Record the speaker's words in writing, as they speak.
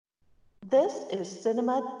This is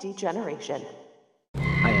Cinema Degeneration.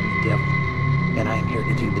 I am the devil, and I am here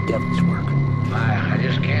to do the devil's work. I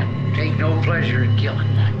just can't take no pleasure in killing.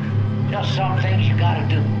 Just some things you gotta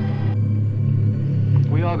do.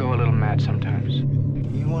 We all go a little mad sometimes.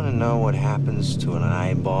 You want to know what happens to an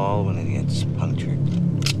eyeball when it gets punctured?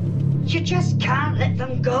 You just can't let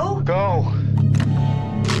them go. Go!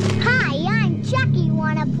 Hi, I'm Chucky.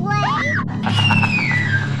 Wanna play?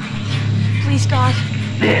 Please, God.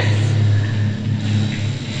 This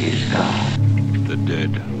is God. The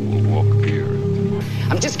dead will walk here.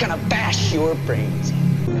 I'm just gonna bash your brains in.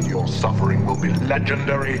 And your suffering will be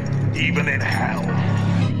legendary, even in hell.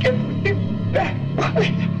 It's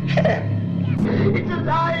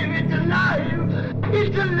alive! It's alive!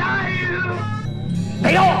 It's alive!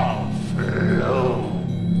 They all flow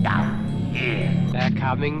down here. They're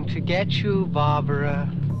coming to get you, Barbara.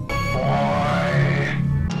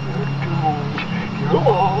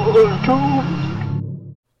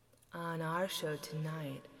 On our show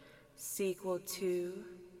tonight, sequel to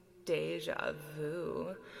Deja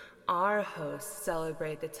Vu, our hosts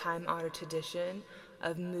celebrate the time-honored tradition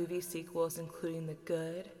of movie sequels including the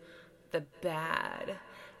good, the bad,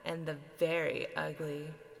 and the very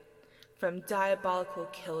ugly. From diabolical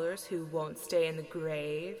killers who won't stay in the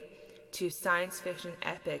grave, to science fiction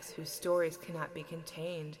epics whose stories cannot be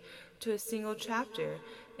contained to a single chapter,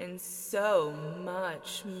 and so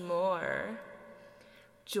much more.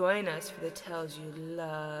 Join us for the tales you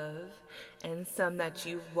love, and some that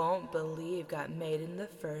you won't believe got made in the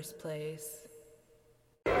first place.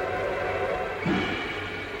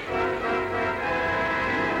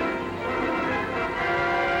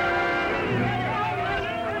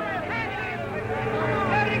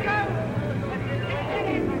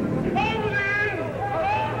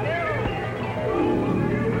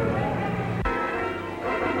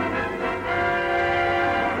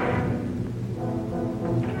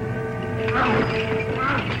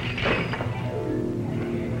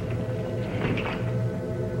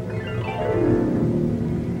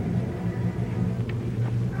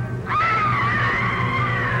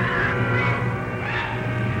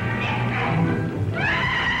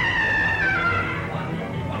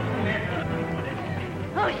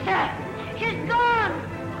 She's gone!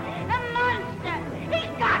 The monster! He's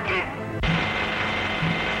got her!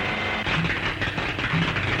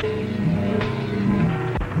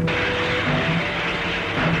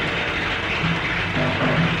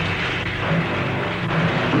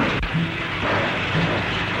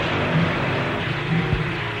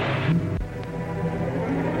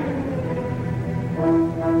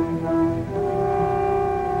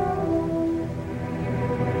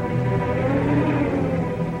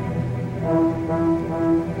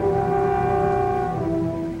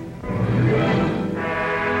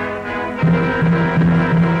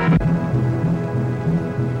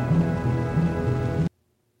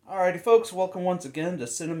 Alrighty folks, welcome once again to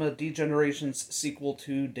Cinema Degeneration's sequel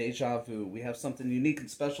to Deja Vu. We have something unique and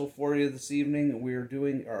special for you this evening. We're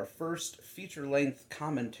doing our first feature-length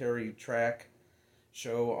commentary track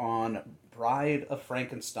show on Bride of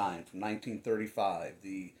Frankenstein from 1935.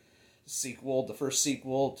 The first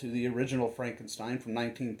sequel to the original Frankenstein from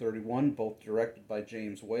 1931, both directed by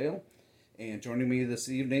James Whale. And joining me this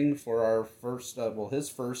evening for our his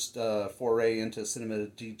first foray into cinema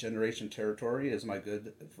degeneration territory is my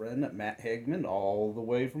good friend Matt Hagman, all the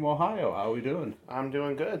way from Ohio. How are we doing? I'm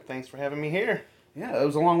doing good. Thanks for having me here. Yeah, it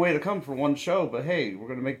was a long way to come for one show, but hey, we're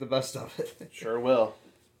going to make the best of it. Sure will.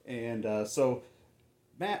 And so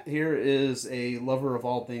Matt here is a lover of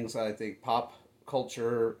all things, I think, pop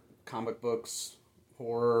culture, comic books,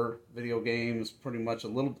 horror, video games, pretty much a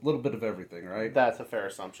little bit of everything, right? That's a fair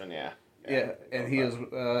assumption, yeah. Yeah, and he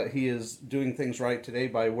is doing things right today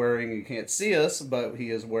by wearing, you can't see us, but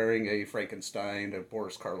he is wearing a Frankenstein, a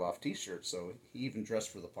Boris Karloff t-shirt, so he even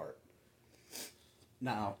dressed for the part.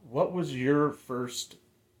 Now, what was your first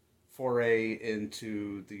foray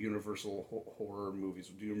into the Universal horror movies?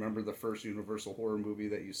 Do you remember the first Universal horror movie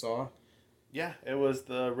that you saw? Yeah, it was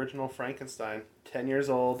the original Frankenstein. 10 years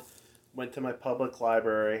old, went to my public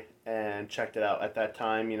library and checked it out. At that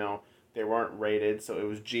time, they weren't rated, so it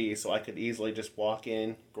was G, so I could easily just walk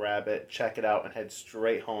in, grab it, check it out, and head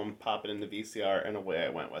straight home, pop it in the VCR, and away I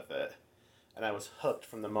went with it. And I was hooked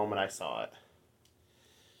from the moment I saw it.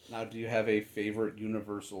 Now, do you have a favorite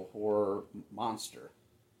Universal horror monster?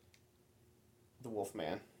 The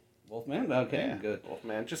Wolfman. Wolfman? Okay, yeah, good.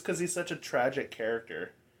 Wolfman, just because he's such a tragic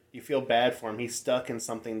character. You feel bad for him. He's stuck in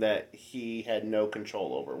something that he had no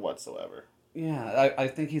control over whatsoever. Yeah, I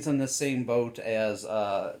think he's in the same boat as,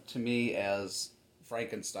 to me, as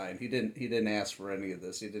Frankenstein. He didn't ask for any of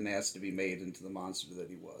this. He didn't ask to be made into the monster that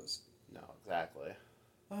he was. No, exactly.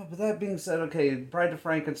 But that being said, okay, Bride of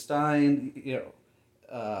Frankenstein,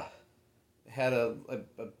 had a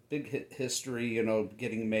big history,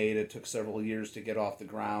 getting made. It took several years to get off the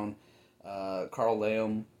ground. Carl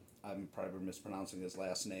Laum, I'm probably mispronouncing his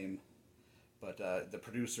last name, but the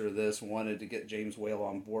producer of this wanted to get James Whale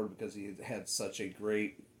on board because he had such a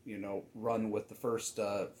great, run with the first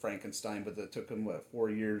Frankenstein, but it took him, 4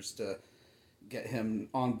 years to get him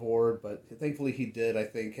on board, but thankfully he did. I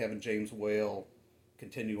think having James Whale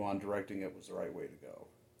continue on directing it was the right way to go.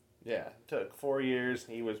 Yeah, it took 4 years.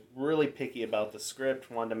 He was really picky about the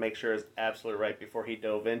script, wanted to make sure it was absolutely right before he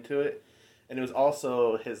dove into it. And it was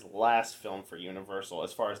also his last film for Universal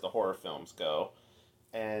as far as the horror films go.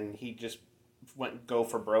 And he just went go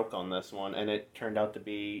for broke on this one, and it turned out to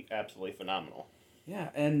be absolutely phenomenal. Yeah,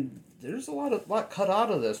 and there's a lot cut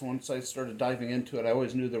out of this. Once I started diving into it, I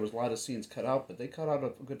always knew there was a lot of scenes cut out, but they cut out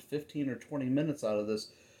a good 15 or 20 minutes out of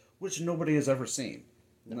this, which nobody has ever seen.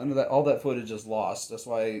 None of that, all that footage is lost. That's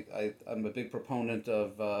why I'm a big proponent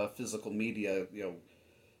of physical media.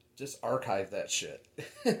 Just archive that shit.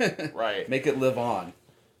 Right. Make it live on.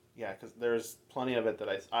 Yeah, because there's plenty of it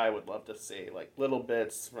that I would love to see, like little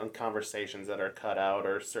bits from conversations that are cut out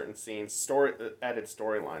or certain scenes, added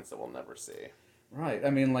storylines that we'll never see. Right.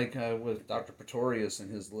 I mean, like with Dr. Pretorius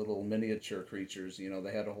and his little miniature creatures,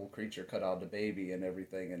 they had a whole creature cut out of the baby and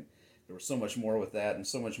everything, and there was so much more with that, and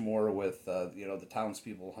so much more with, the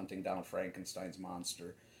townspeople hunting down Frankenstein's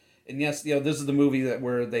monster. And yes, this is the movie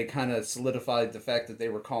where they kind of solidified the fact that they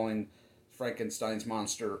were calling Frankenstein's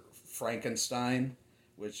monster Frankenstein,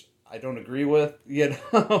 which I don't agree with.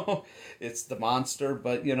 It's the monster,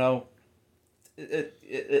 but it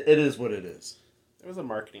is what it is. It was a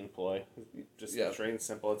marketing ploy. Just straight and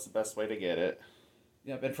simple. It's the best way to get it.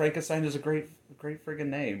 Yeah, but Frankenstein is a great friggin'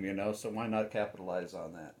 name, so why not capitalize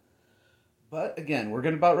on that? But again, we're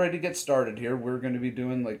about ready to get started here. We're going to be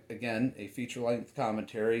doing, a feature-length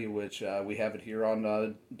commentary, which we have it here on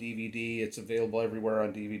DVD. It's available everywhere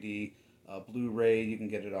on DVD. Blu-ray, you can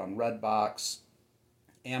get it on Redbox,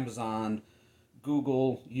 Amazon,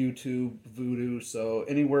 Google, YouTube, Vudu. So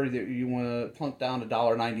anywhere that you want to plunk down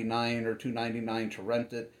 $1.99 or $2.99 to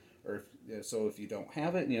rent it, or if you don't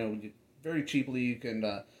have it, very cheaply you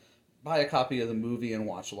can buy a copy of the movie and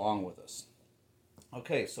watch along with us.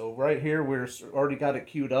 Okay, so right here we're already got it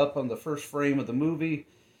queued up on the first frame of the movie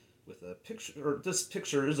with a picture. This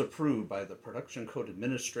picture is approved by the Production Code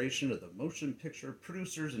Administration of the Motion Picture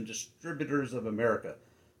Producers and Distributors of America,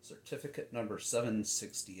 certificate number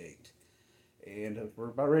 768. And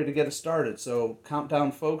we're about ready to get it started. So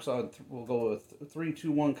countdown, folks. We'll go with 3, 2,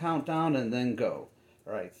 1 countdown and then go.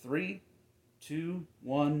 All right, 3, 2,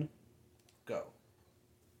 1, go.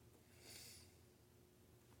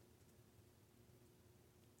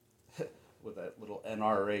 With that little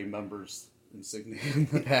NRA members insignia in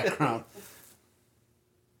the background.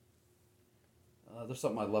 There's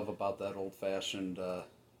something I love about that old-fashioned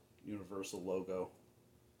Universal logo.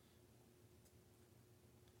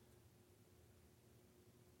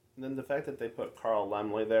 And then the fact that they put Carl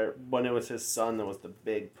Laemmle there, when it was his son, that was the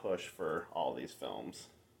big push for all these films.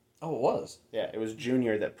 Oh, it was? Yeah, it was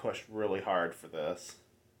Junior that pushed really hard for this.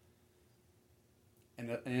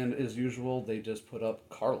 And as usual, they just put up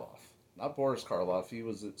Karloff. Not Boris Karloff. He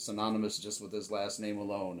was synonymous just with his last name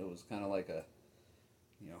alone. It was kind of like a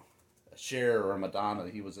Cher or a Madonna.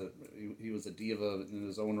 He was a diva in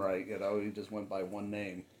his own right. He just went by one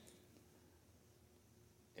name.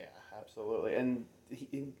 Yeah, absolutely. And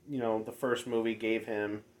the first movie gave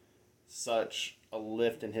him such a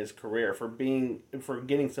lift in his career for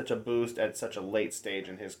getting such a boost at such a late stage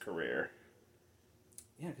in his career.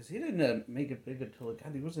 Yeah, because he didn't make it big until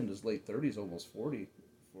he was in his late 30s, almost 40,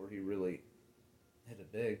 before he really hit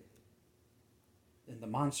it big. And The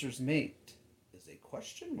Monster's Mate is a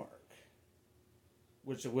question mark.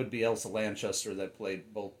 Which it would be Elsa Lanchester that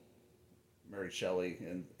played both Mary Shelley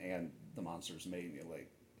and The Monster's Mate.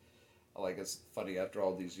 It's funny, after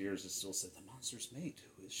all these years, it still said, The Monster's Mate,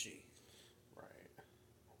 who is she? Right.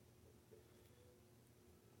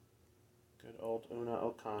 Good old Una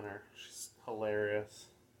O'Connor. She's hilarious.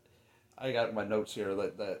 I got in my notes here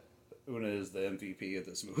that Una is the MVP of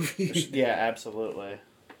this movie. Yeah, absolutely.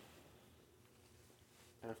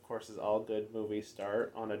 And of course, as all good movies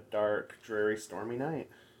start, on a dark, dreary, stormy night.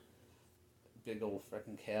 Big old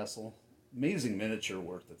frickin' castle. Amazing miniature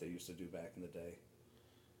work that they used to do back in the day.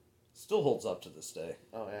 Still holds up to this day.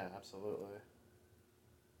 Oh yeah, absolutely.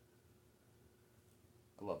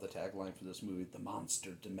 I love the tagline for this movie, The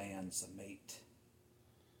Monster Demands a Mate.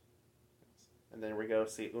 And then we go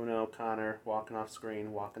see Una O'Connor walking off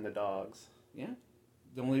screen, walking the dogs. Yeah.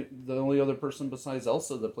 The only other person besides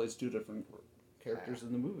Elsa that plays two different characters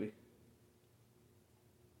in the movie.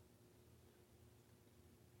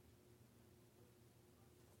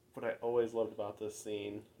 What I always loved about this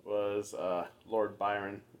scene was Lord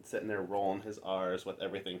Byron sitting there rolling his R's with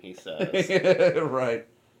everything he says. Right.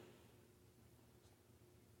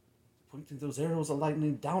 Pointing those arrows of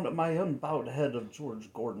lightning down at my unbowed head of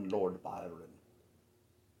George Gordon, Lord Byron.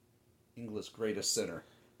 English greatest sinner.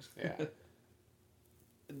 Yeah.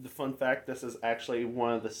 The fun fact, this is actually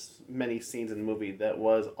one of the many scenes in the movie that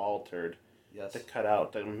was altered. Yes. To cut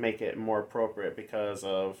out to make it more appropriate because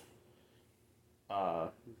of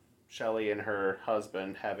Shelley and her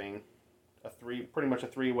husband having pretty much a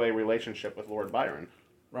three-way relationship with Lord Byron.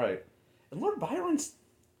 Right. And Lord Byron's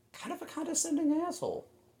kind of a condescending asshole.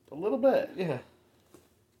 A little bit. Yeah.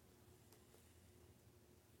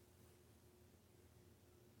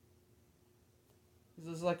 He's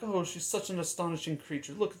just like, oh, she's such an astonishing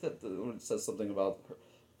creature. Look at that. When it says something about her.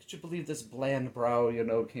 Could you believe this bland brow,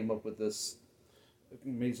 came up with this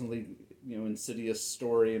amazingly, insidious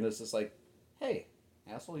story? And it's just like, hey,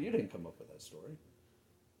 asshole, you didn't come up with that story.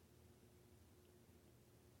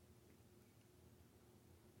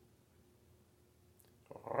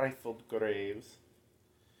 Rifled graves.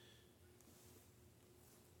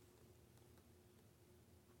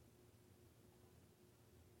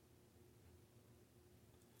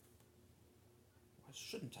 Why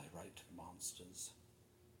shouldn't I write monsters?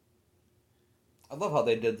 I love how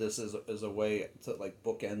they did this as a way to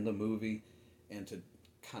bookend the movie and to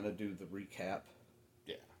kind of do the recap.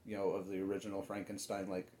 Yeah. Of the original Frankenstein.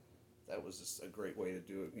 That was just a great way to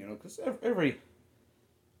do it. Because every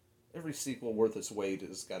sequel worth its weight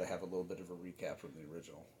has got to have a little bit of a recap from the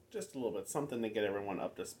original. Just a little bit, something to get everyone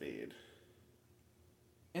up to speed.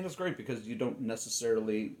 And it's great because you don't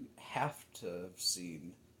necessarily have to have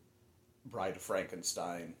seen Bride of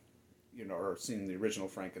Frankenstein, or seen the original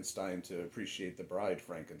Frankenstein to appreciate the Bride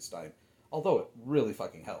Frankenstein. Although it really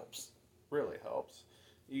fucking helps. Really helps.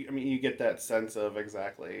 You get that sense of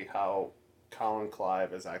exactly how Colin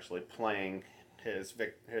Clive is actually playing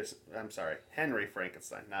Henry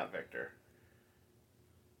Frankenstein, not Victor.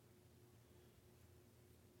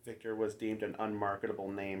 Victor was deemed an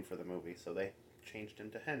unmarketable name for the movie, so they changed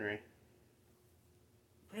him to Henry.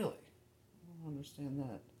 Really? I don't understand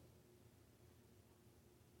that.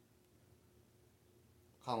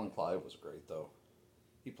 Colin Clive was great, though.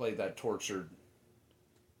 He played that tortured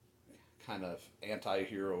kind of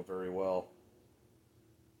anti-hero very well.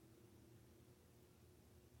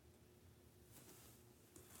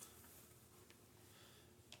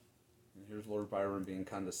 And here's Lord Byron being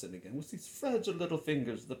condescending again. With these fragile little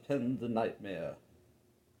fingers that pen the nightmare.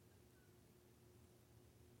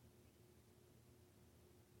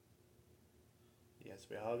 Yes,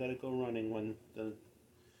 we all gotta go running when the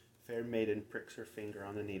fair maiden pricks her finger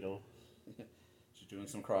on the needle. She's doing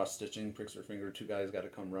some cross-stitching, pricks her finger, two guys gotta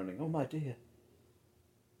come running. Oh, my dear.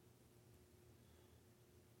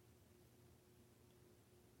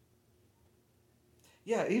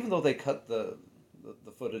 Yeah, even though they cut the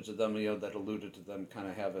footage of them, that alluded to them kind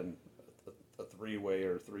of having a three-way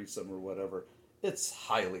or threesome or whatever, it's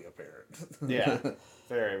highly apparent. Yeah,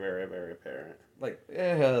 very, very, very apparent.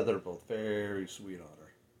 They're both very sweet on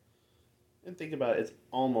her. And think about it, it's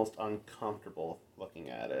almost uncomfortable looking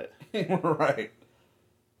at it. Right.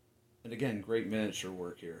 And again, great miniature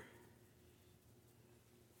work here.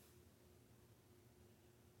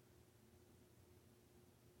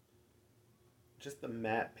 Just the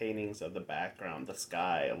matte paintings of the background, the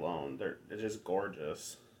sky alone, they're just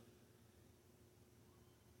gorgeous.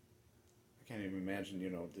 I can't even imagine,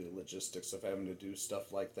 the logistics of having to do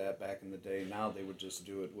stuff like that back in the day. Now they would just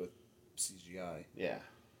do it with CGI. Yeah.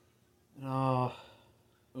 Oh,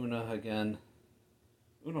 Una again.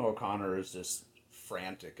 Una O'Connor is just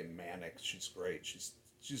frantic and manic. She's great.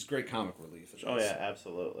 She's great comic relief. Oh yeah,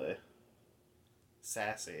 absolutely.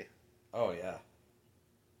 Sassy. Oh yeah.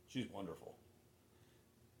 She's wonderful.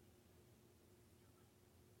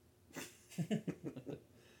 I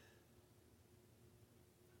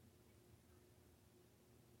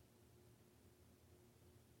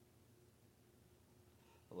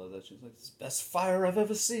love that. She's like, this is the best fire I've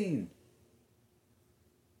ever seen.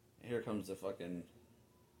 And here comes the fucking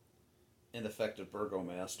ineffective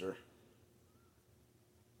burgomaster.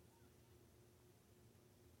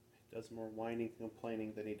 He does more whining and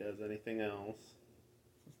complaining than he does anything else.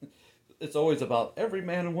 It's always about every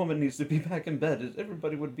man and woman needs to be back in bed.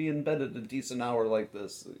 Everybody would be in bed at a decent hour like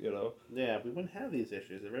this, Yeah, we wouldn't have these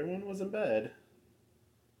issues if everyone was in bed.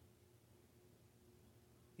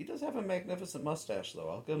 He does have a magnificent mustache, though.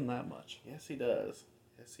 I'll give him that much. Yes, he does.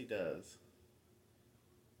 Yes, he does.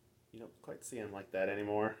 You don't quite see him like that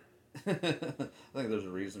anymore. I think there's a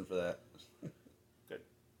reason for that. Good.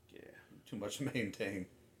 Yeah. Too much to maintain.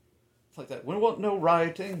 It's like that. We want no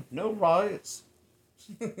rioting, no riots.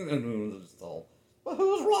 And it was just all, but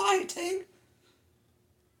who's rioting?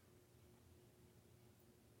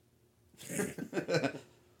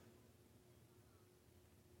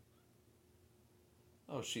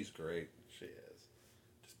 Oh, she's great. She is.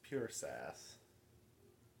 Just pure sass.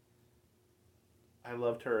 I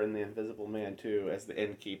loved her in The Invisible Man, too, as the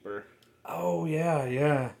innkeeper. Oh, yeah,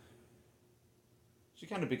 yeah. She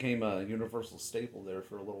kind of became a universal staple there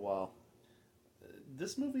for a little while.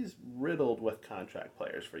 This movie's riddled with contract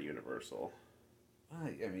players for Universal.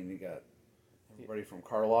 I mean, you got everybody from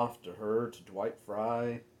Karloff to her to Dwight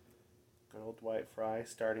Fry. Good old Dwight Fry,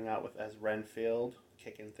 starting out with as Renfield,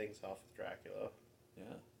 kicking things off with Dracula.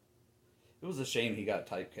 Yeah. It was a shame he got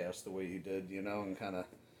typecast the way he did, you know, and kind of...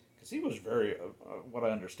 Because he was very, what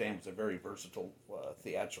I understand, was a very versatile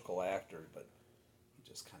theatrical actor, but he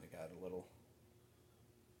just kind of got a little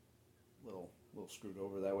screwed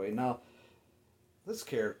over that way. Now, this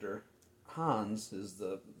character, Hans, is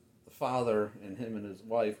the father, and him and his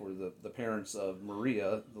wife were the parents of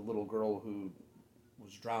Maria, the little girl who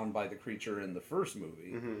was drowned by the creature in the first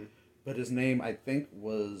movie. Mm-hmm. But his name, I think,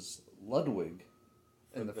 was Ludwig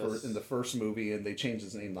in the first movie, and they changed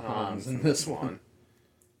his name to Hans in this one.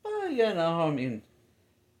 But, you know, I mean,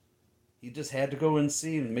 he just had to go and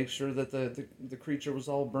see and make sure that the creature was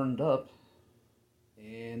all burned up.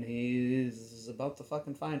 And he's about to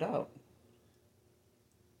fucking find out.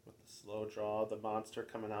 With the slow draw, the monster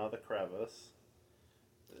coming out of the crevice.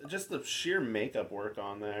 Just the sheer makeup work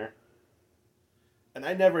on there. And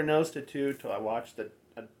I never noticed it, too, till I watched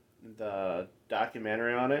the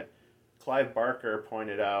documentary on it. Clive Barker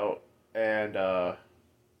pointed out, and I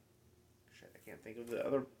can't think of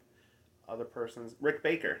the other person's. Rick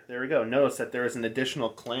Baker, there we go. Notice that there was an additional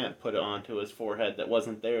clamp put onto his forehead that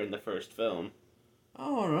wasn't there in the first film.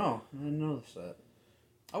 Oh, no. I didn't notice that.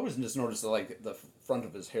 I always just noticed that, like, the front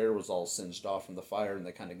of his hair was all singed off from the fire, and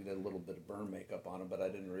they kind of did a little bit of burn makeup on him, but I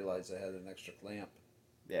didn't realize they had an extra clamp.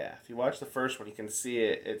 Yeah, if you watch the first one, you can see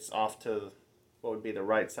it. It's off to what would be the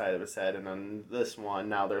right side of his head, and on this one,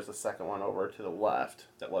 now there's a second one over to the left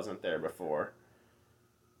that wasn't there before.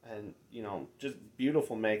 And, you know, just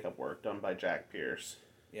beautiful makeup work done by Jack Pierce.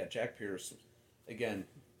 Yeah, Jack Pierce, again,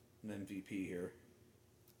 an MVP here.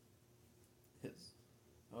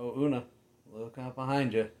 Oh, Una, look out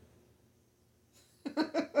behind you.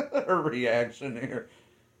 Her reaction here.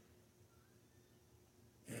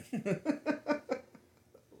 I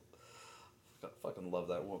fucking love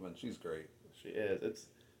that woman. She's great. She is.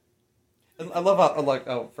 And I love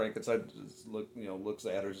how Frankenstein just looks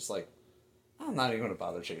at her just like, I'm not even going to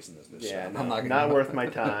bother chasing this bitch. Yeah, I'm not worth my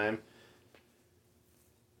time.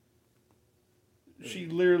 She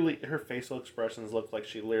literally, her facial expressions look like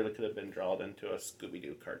she literally could have been drawn into a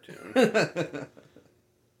Scooby-Doo cartoon.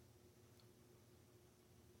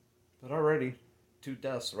 But already, 2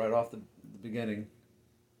 deaths right off the beginning.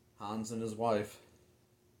 Hans and his wife.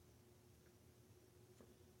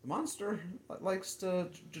 The monster likes to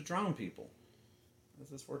drown people.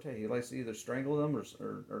 That's his forte. He likes to either strangle them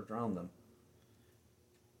or drown them.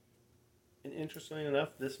 And interestingly enough,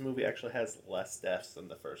 this movie actually has less deaths than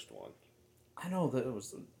the first one. I know that it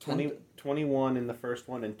was 21 in the first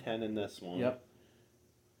one and 10 in this one. Yep.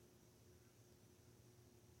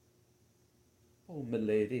 Oh,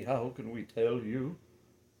 milady, how can we tell you?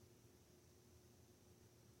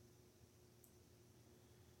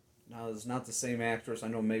 Now, it's not the same actress. I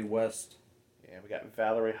know Mae West. Yeah, we got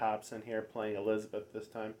Valerie Hobson here playing Elizabeth this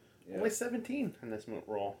time. Yeah. Only 17 in this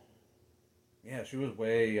role. Yeah, she was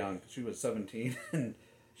way young. She was 17.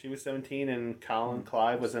 She was 17, and Colin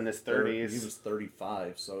Clive was in his 30s. He was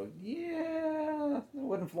 35, so yeah, it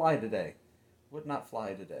wouldn't fly today. Would not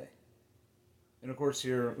fly today. And of course,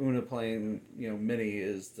 here Una playing, Minnie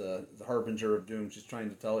is the harbinger of doom. She's trying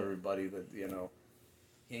to tell everybody that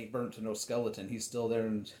he ain't burnt to no skeleton. He's still there,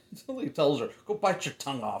 until he tells her, "Go bite your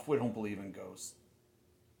tongue off. We don't believe in ghosts."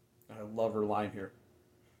 And I love her line here.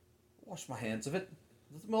 "Wash my hands of it.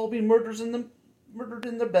 Let them all be murdered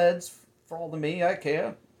in their beds. For all the me I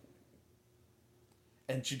care."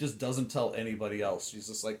 And she just doesn't tell anybody else. She's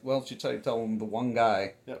just like, well, she tell him the one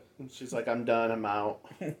guy. Yep. And she's like, I'm done, I'm out.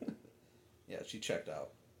 Yeah, she checked out.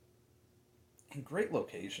 And great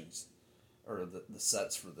locations are the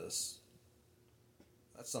sets for this.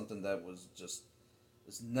 That's something that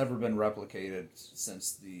has never been replicated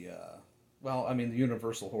since the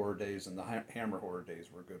Universal horror days and the Hammer horror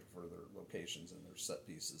days were good for their locations and their set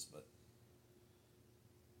pieces, but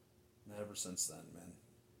never since then, man.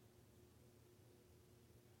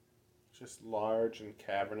 just large and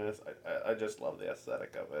cavernous. I just love the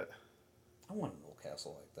aesthetic of it. I want an old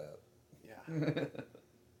castle like that. Yeah.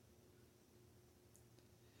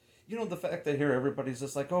 You know, the fact that here everybody's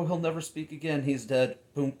just like, oh, he'll never speak again, he's dead.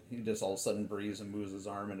 Boom. He just all of a sudden breathes and moves his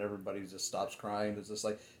arm, and everybody just stops crying. It's just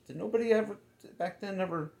like, did nobody ever, back then,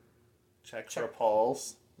 ever check for a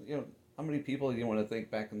pulse? You know, how many people you want to think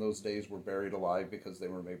back in those days were buried alive because they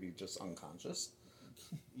were maybe just unconscious?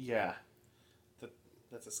 Yeah.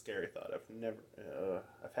 That's a scary thought.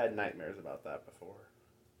 I've had nightmares about that before.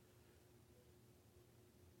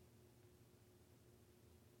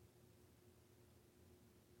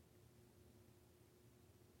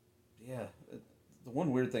 Yeah, the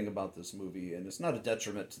one weird thing about this movie, and it's not a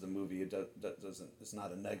detriment to the movie, it's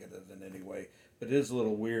not a negative in any way, but it is a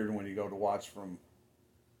little weird when you go to watch from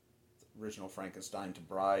the original Frankenstein to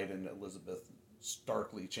Bride, and Elizabeth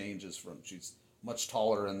starkly changes from, she's much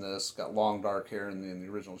taller in this, got long dark hair, and in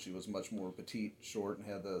the original she was much more petite, short, and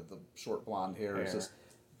had the short blonde hair. It's just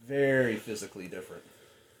very physically different.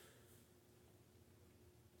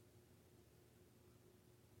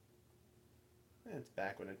 It's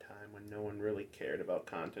back in a time when no one really cared about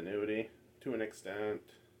continuity to an extent.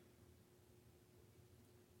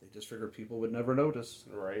 They just figured people would never notice.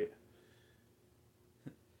 Right.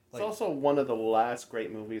 It's also one of the last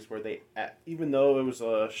great movies where they, even though it was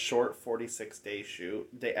a short 46-day shoot,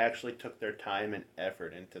 they actually took their time and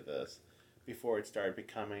effort into this before it started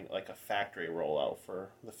becoming like a factory rollout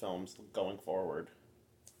for the films going forward.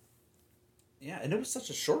 Yeah, and it was such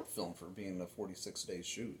a short film for being a 46-day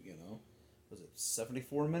shoot, you know? Was it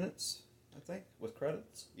 74 minutes, I think, with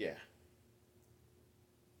credits? Yeah.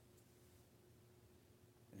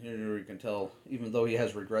 And here you can tell, even though he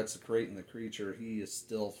has regrets of creating the creature, he is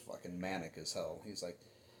still fucking manic as hell. He's like,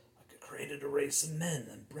 I created a race of men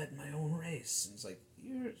and bred my own race. And it's like,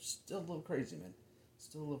 you're still a little crazy, man.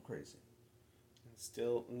 Still a little crazy.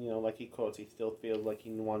 Still, you know, like he quotes, he still feels like he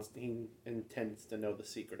intends to know the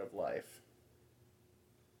secret of life.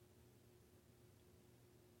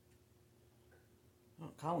 Oh,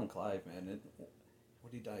 Colin Clive, man.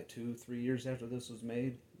 What did he die 2-3 years after this was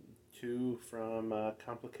made? 2 from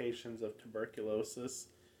complications of tuberculosis.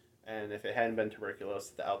 And if it hadn't been tuberculosis,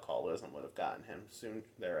 the alcoholism would have gotten him soon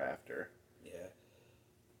thereafter. Yeah.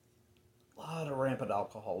 A lot of rampant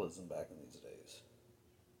alcoholism back in these days.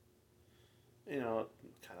 You know,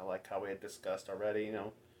 kind of like how we had discussed already, you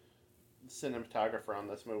know, the cinematographer on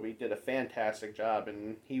this movie did a fantastic job,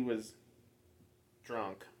 and he was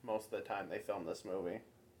drunk most of the time they filmed this movie.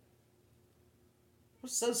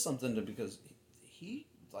 Which says something to, because he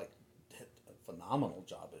like did a phenomenal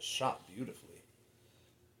job. It's shot beautifully.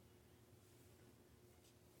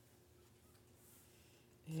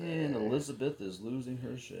 And Elizabeth is losing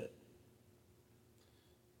her shit.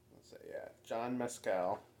 Let's say, yeah, John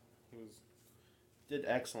Mescal, did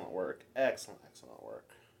excellent work. Excellent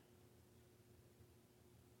work.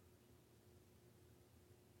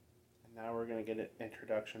 Now we're going to get an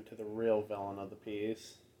introduction to the real villain of the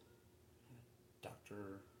piece.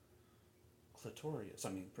 Dr. Pretorius.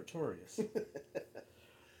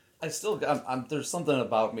 I still, there's something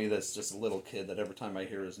about me that's just a little kid that every time I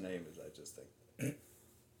hear his name, I just think,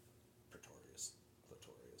 Pretorius.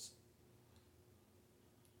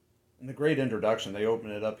 In the great introduction, they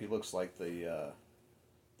open it up, he looks like the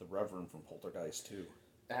Reverend from Poltergeist 2.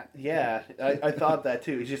 Yeah, I thought that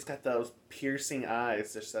too. He's just got those piercing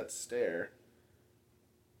eyes, just that stare.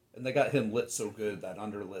 And they got him lit so good, that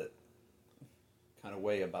underlit kind of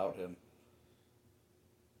way about him.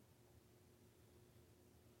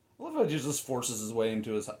 I love how he just forces his way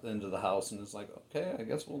into the house and is like, okay, I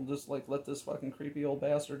guess we'll just like let this fucking creepy old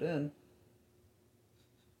bastard in.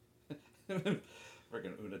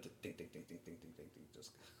 Freaking Una, ding, ding, ding, ding, ding, ding, ding, ding,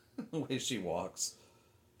 just the way she walks.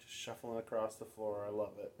 Shuffling across the floor. I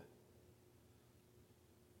love it.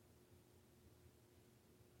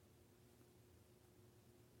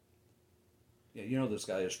 Yeah, you know this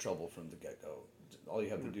guy is trouble from the get-go. All you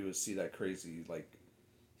have to do is see that crazy, like,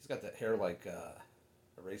 he's got that hair like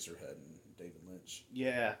Eraserhead and David Lynch.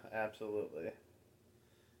 Yeah, absolutely.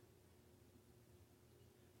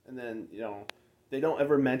 And then, you know, they don't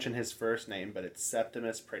ever mention his first name, but it's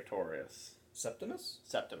Septimus Praetorius. Septimus?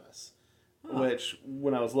 Septimus. Huh. Which,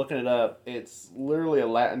 when I was looking it up, it's literally a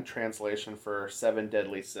Latin translation for 7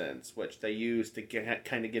 deadly sins, which they use to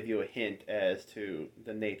kind of give you a hint as to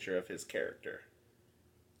the nature of his character.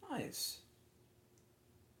 Nice.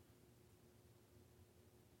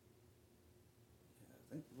 Yeah,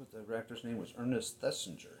 I think what the actor's name was Ernest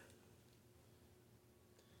Thesiger.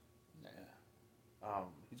 Yeah.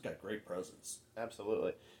 He's got great presence.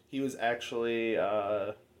 Absolutely. He was actually...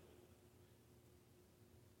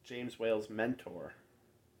 James Whale's mentor,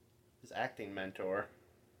 his acting mentor,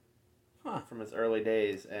 Huh. from his early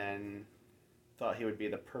days, and thought he would be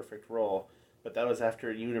the perfect role. But that was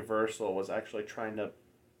after Universal was actually trying to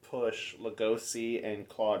push Lugosi and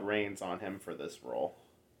Claude Rains on him for this role.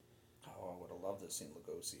 Oh, I would have loved to have seen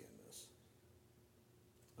Lugosi in this.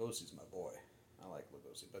 Lugosi's my boy. I like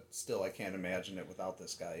Lugosi, but still, I can't imagine it without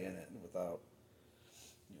this guy in it, and without,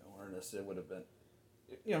 Ernest. It would have been,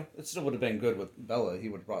 it still would have been good with Bella. He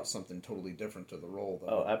would have brought something totally different to the role,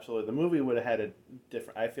 though. Oh, absolutely. The movie would have had a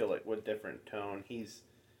different, I feel like, with different tone.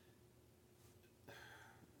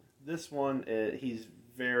 This one, he's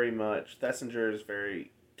very much, Thesiger is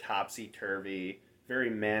very topsy-turvy, very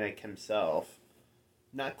manic himself.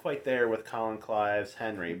 Not quite there with Colin Clive's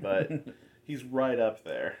Henry, but he's right up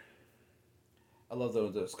there. I love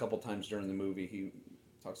those couple times during the movie he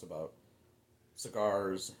talks about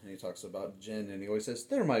cigars, and he talks about gin, and he always says,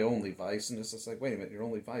 they're my only vice, and it's just like, wait a minute, your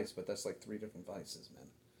only vice, but that's like 3 different vices, man.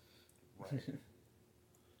 Right.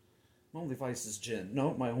 My only vice is gin.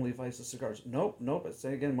 No, my only vice is cigars. Nope. I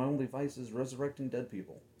say again, my only vice is resurrecting dead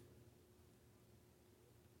people.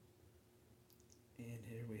 And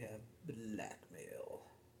here we have blackmail.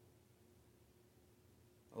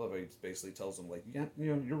 I love how he basically tells them, like, yeah,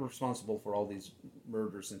 you're responsible for all these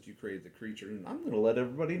murders since you created the creature, and I'm going to let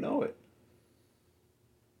everybody know it.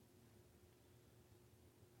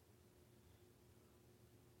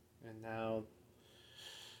 And now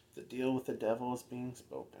the deal with the devil is being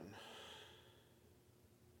spoken.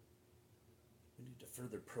 We need to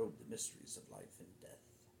further probe the mysteries of life and death.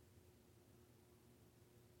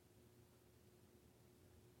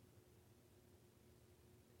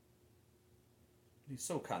 He's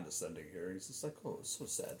so condescending here. He's just like, oh, it's so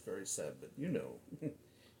sad, very sad, but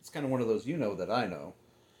it's kind of one of those that I know.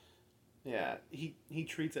 Yeah, he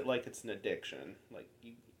treats it like it's an addiction. Like,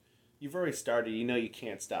 you've already started, you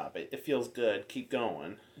can't stop it. It feels good, keep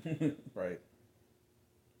going. Right.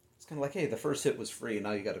 It's kind of like, hey, the first hit was free,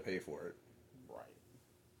 now you got to pay for it. Right.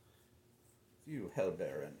 You hell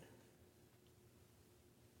baron.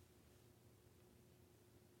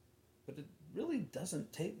 But it really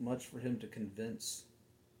doesn't take much for him to convince,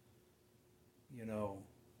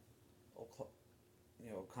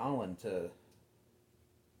 Colin to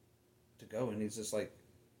go, and he's just like,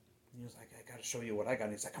 I got to show you what I got.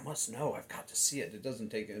 And he's like, I must know. I've got to see it. It doesn't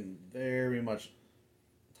take him very much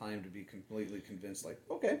time to be completely convinced, like,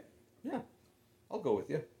 okay, yeah, I'll go with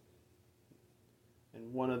you.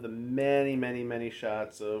 And one of the many, many, many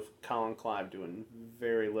shots of Colin Clive doing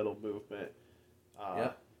very little movement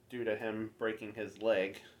due to him breaking his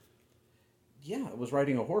leg. Yeah, it was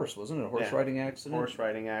riding a horse, wasn't it? A horse riding accident? Horse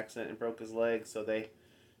riding accident, and broke his leg, so they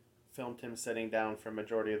filmed him sitting down for a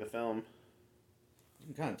majority of the film. You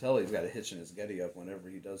can kind of tell he's got a hitch in his getty up whenever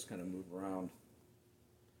he does kind of move around.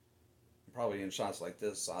 Probably in shots like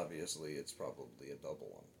this, obviously, it's probably a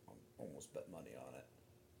double. I'm almost bet money on it.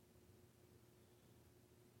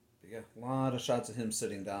 But yeah, a lot of shots of him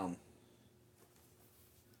sitting down.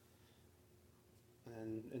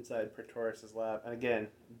 And inside Pretorius' lab. And again,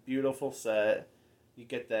 beautiful set. You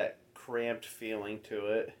get that cramped feeling to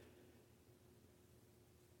it.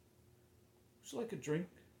 Would you like a drink?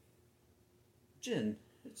 Gin.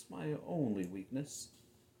 It's my only weakness.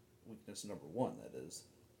 Weakness number 1, that is.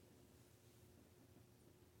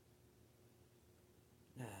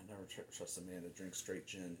 Never trust a man to drink straight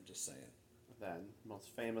gin, just saying. Then,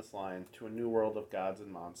 most famous line, to a new world of gods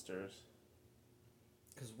and monsters.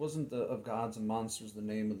 Because wasn't Of Gods and Monsters the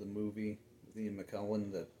name of the movie with Ian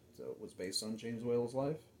McKellen that was based on James Whale's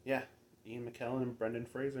life? Yeah, Ian McKellen and Brendan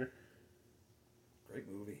Fraser.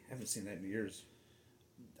 Great movie. Haven't seen that in years.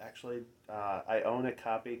 Actually, I own a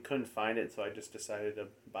copy. Couldn't find it, so I just decided to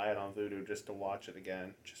buy it on Vudu just to watch it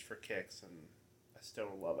again, just for kicks, and I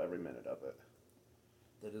still love every minute of it.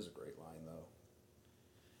 That is a great line, though.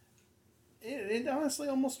 It honestly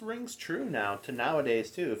almost rings true now, to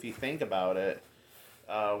nowadays, too, if you think about it.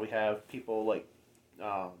 We have people like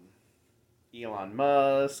Elon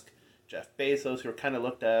Musk, Jeff Bezos, who are kind of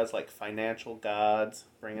looked at as like financial gods,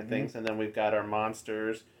 bringing things, and then we've got our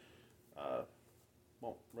monsters.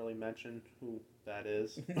 Won't really mention who that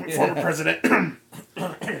is. Former president.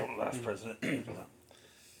 Last president.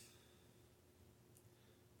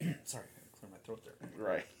 Sorry, I cleared my throat there.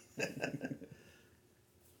 Right.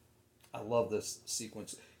 I love this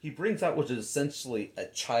sequence. He brings out what is essentially a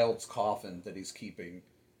child's coffin that he's keeping.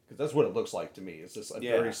 Because that's what it looks like to me. It's just a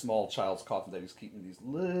very small child's coffin that he's keeping these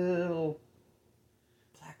little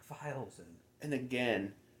black vials in. And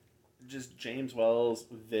again, just James Whale's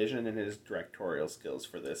vision and his directorial skills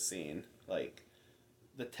for this scene. Like,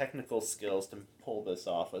 the technical skills to pull this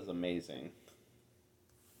off is amazing.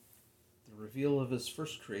 reveal of his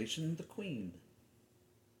first creation, the Queen.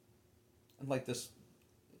 And like this,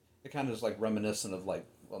 it kind of is like reminiscent of like,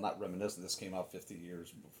 well, not reminiscent, this came out 50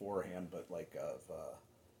 years beforehand, but like of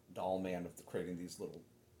Doll Man of creating these little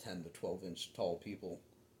 10 to 12 inch tall people.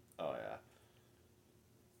 Oh, yeah.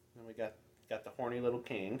 And we got the horny little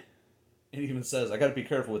king. It even says, I got to be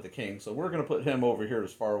careful with the king, so we're going to put him over here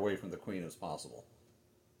as far away from the Queen as possible.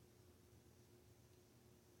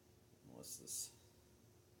 What's this?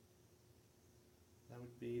 That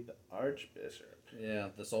would be the Archbishop. Yeah,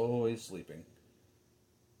 that's always sleeping.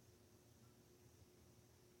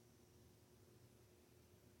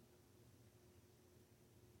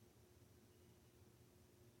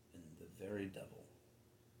 And the very devil.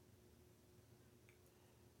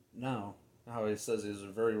 Now, how he says he's a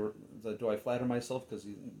very... Do I flatter myself because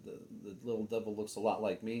the little devil looks a lot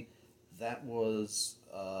like me? That was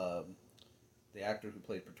the actor who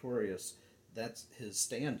played Pretorius. That's his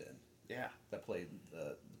stand-in. Yeah. That played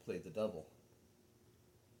the devil.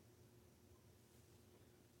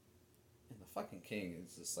 And the fucking king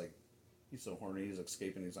is just like, he's so horny, he's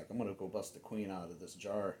escaping. He's like, I'm gonna go bust the Queen out of this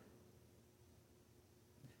jar.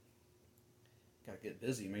 Gotta get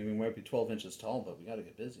busy. Maybe we might be 12 inches tall, but we gotta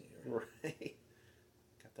get busy here. Right.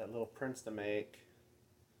 Got that little prince to make.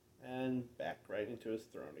 And back right into his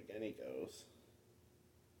throne again he goes.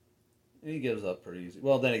 And he gives up pretty easy.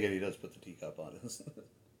 Well, then again, he does put the teacup on his.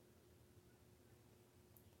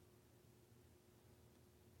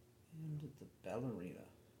 And the ballerina.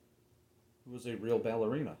 Who was a real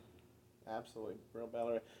ballerina. Absolutely. Real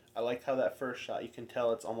ballerina. I like how that first shot, you can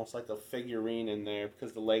tell it's almost like a figurine in there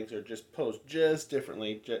because the legs are just posed just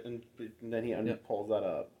differently. And then he pulls that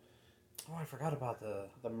up. Oh, I forgot about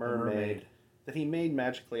the mermaid that he made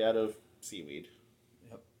magically out of seaweed.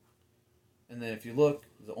 Yep. And then if you look,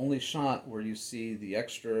 the only shot where you see the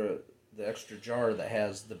extra jar that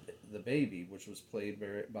has the baby, which was played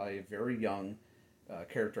by a very young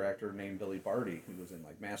character actor named Billy Barty, who was in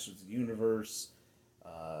like Masters of the Universe,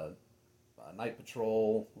 Night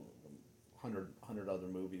Patrol, 100 other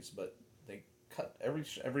movies, but they cut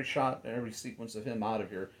every shot and every sequence of him out of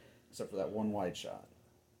here except for that one wide shot.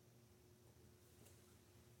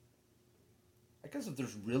 I guess if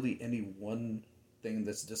there's really any one thing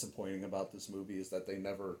that's disappointing about this movie is that they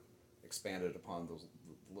never expanded upon those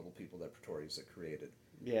little people that Pretorius had created.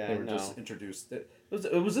 Yeah, they were just introduced. It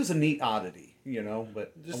was just a neat oddity, you know.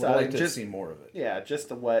 But just, I would like to see more of it. Yeah, just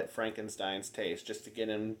to whet Frankenstein's taste, just to get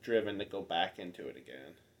him driven to go back into it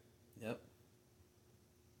again. Yep.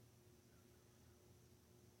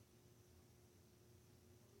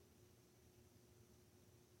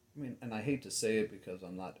 I mean, and I hate to say it because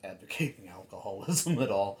I'm not advocating alcoholism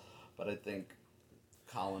at all, but I think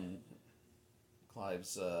Clive's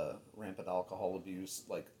rampant alcohol abuse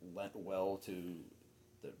lent well to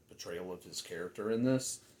the betrayal of his character in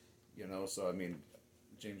this, you know. So I mean,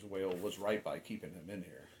 James Whale was right by keeping him in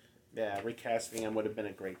here. Yeah, recasting him would have been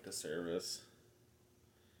a great disservice.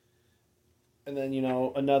 And then, you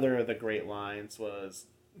know, another of the great lines was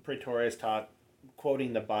Pretorius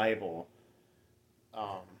quoting the Bible,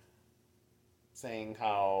 saying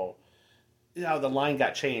how the line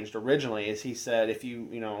got changed originally is he said if he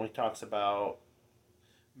talks about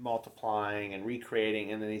multiplying and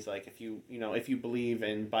recreating, and then he's like, if you believe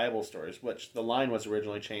in Bible stories, which the line was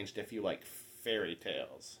originally changed if you like fairy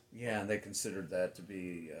tales. Yeah, and they considered that to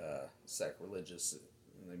be sacrilegious, and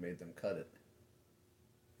they made them cut it.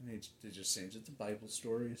 And they just changed it to Bible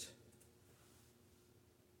stories.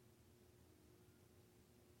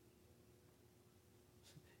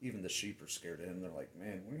 Even the sheep are scared of him. They're like,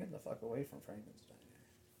 man, we're getting the fuck away from Frankenstein here.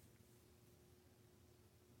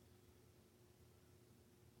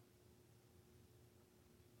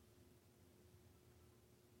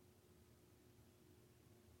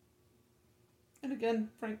 And again,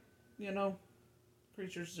 Frank,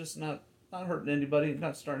 creature's just not hurting anybody,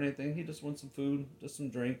 not starting anything. He just wants some food, just some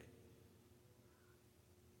drink.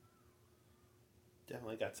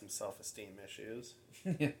 Definitely got some self-esteem issues.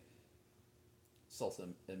 Yeah.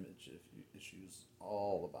 Self-image issues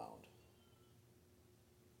all abound.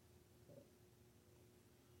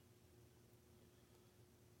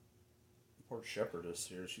 Poor shepherdess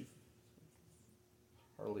here. She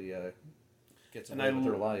hardly gets away with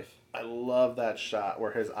her life. I love that shot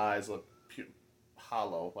where his eyes look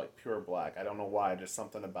hollow, like pure black. I don't know why, just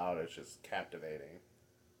something about it's just captivating.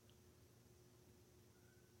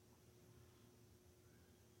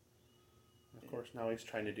 Of course, now he's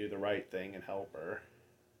trying to do the right thing and help her.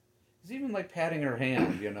 He's even like patting her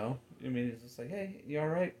hand, you know? I mean, he's just like, hey, you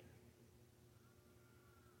alright?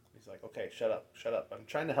 He's like, okay, shut up. I'm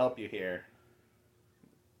trying to help you here.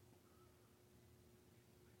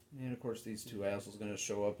 And of course, these two assholes gonna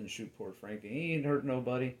show up and shoot poor Frankie. He ain't hurt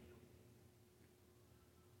nobody.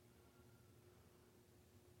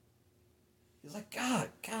 He's like, God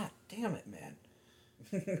damn it, man.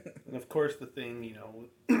 And of course, the thing, you know,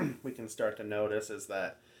 we can start to notice is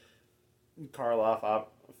that Karloff,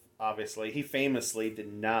 obviously, he famously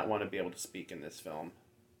did not want to be able to speak in this film.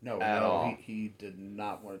 No, all. He did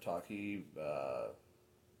not want to talk. He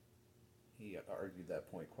argued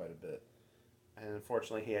that point quite a bit. And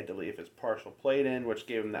unfortunately, he had to leave his partial plate in, which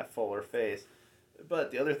gave him that fuller face.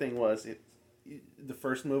 But the other thing was, the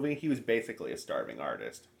first movie, he was basically a starving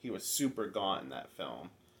artist. He was super gaunt in that film.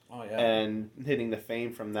 Oh, yeah. And hitting the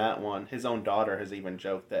fame from that one, his own daughter has even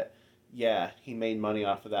joked that, yeah, he made money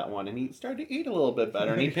off of that one, and he started to eat a little bit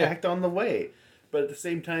better, and he packed on the weight. But at the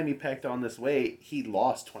same time he packed on this weight, he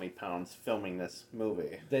lost 20 pounds filming this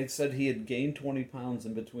movie. They said he had gained 20 pounds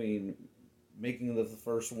in between making the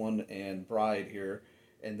first one and Bride here,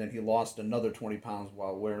 and then he lost another 20 pounds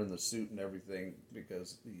while wearing the suit and everything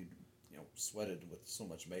because he, sweated with so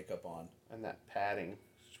much makeup on. And that padding,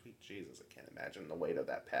 sweet Jesus, I can't imagine the weight of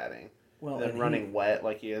that padding. Well, and then running wet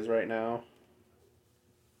like he is right now.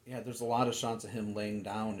 Yeah, there's a lot of shots of him laying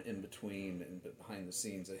down in between and behind the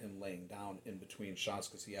scenes of him laying down in between shots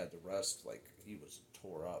because he had to rest, like he was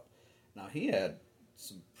tore up. Now he had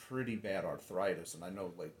some pretty bad arthritis, and I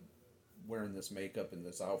know like wearing this makeup and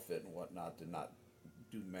this outfit and whatnot did not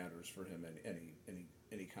do matters for him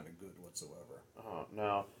any kind of good whatsoever. Oh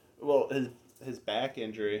no! Well, his back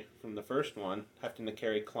injury from the first one, having to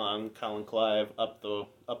carry Colin Clive up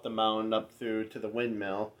the mountain up through to the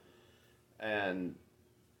windmill, and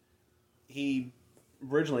he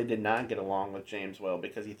originally did not get along with James Whale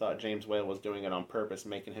because he thought James Whale was doing it on purpose,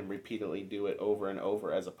 making him repeatedly do it over and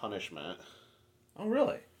over as a punishment. Oh,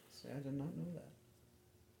 really? See, I did not know that.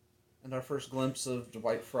 And our first glimpse of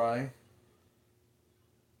Dwight Fry. And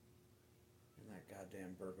that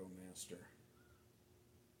goddamn Burgomaster.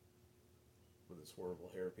 With his horrible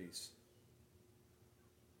hairpiece.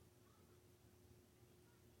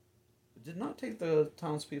 It did not take the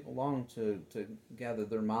townspeople long to gather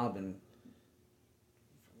their mob and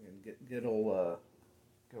get old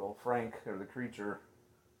Frank, or the creature,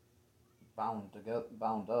 bound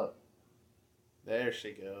up. There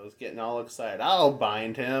she goes, getting all excited. I'll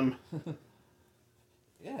bind him.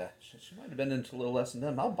 Yeah, she might have been into a little less than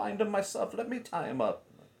him. I'll bind him myself. Let me tie him up.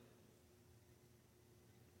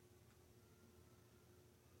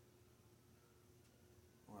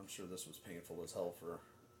 Well, I'm sure this was painful as hell for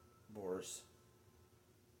Boris.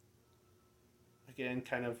 Again,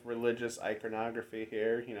 kind of religious iconography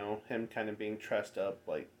here. Him kind of being dressed up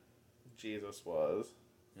like Jesus was.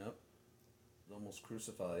 Yep. Almost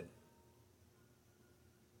crucified.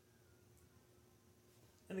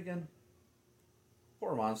 And again,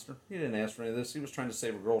 poor monster. He didn't ask for any of this. He was trying to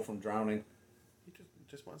save a girl from drowning. He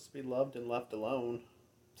just wants to be loved and left alone.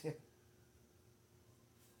 Yeah.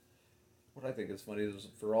 What I think is funny is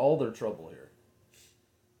for all their trouble here,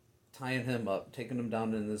 tying him up, taking him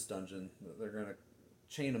down in this dungeon, they're going to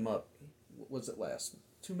chain him up. What was it last?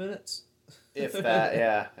 2 minutes? If that,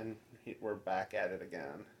 yeah. And we're back at it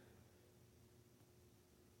again.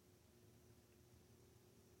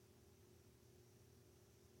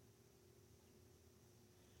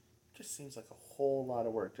 Just seems like a whole lot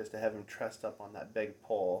of work just to have him trussed up on that big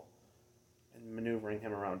pole and maneuvering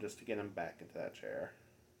him around just to get him back into that chair.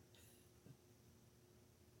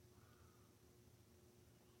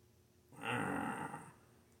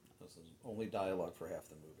 This is only dialogue for half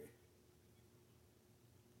the movie.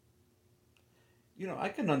 I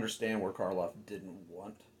can understand where Karloff didn't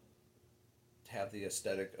want to have the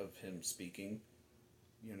aesthetic of him speaking.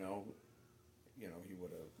 He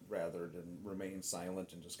would have rather than remain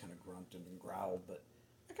silent and just kind of grunted and growled. But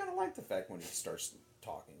I kind of like the fact when he starts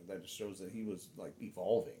talking. That just shows that he was like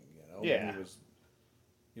evolving. Yeah.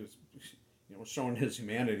 He was showing his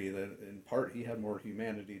humanity. That in part he had more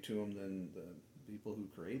humanity to him than the people who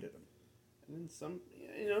created him. And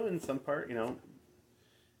in some part,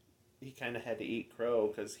 he kind of had to eat crow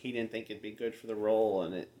because he didn't think it'd be good for the role,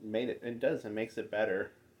 and it makes it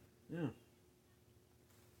better. Yeah.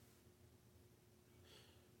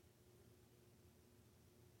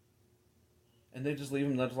 And they just leave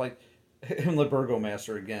him. That's like him, the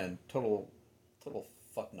Burgomaster again. Total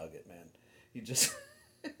fuck nugget, man. He just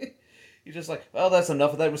he's just like, well, that's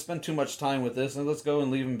enough of that. We spent too much time with this, and let's go and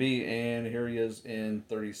leave him be. And here he is in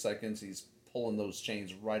 30 seconds. He's pulling those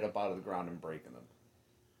chains right up out of the ground and breaking them.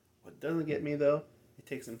 What doesn't get me though, it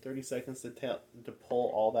takes him 30 seconds to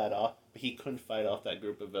pull all that off, but he couldn't fight off that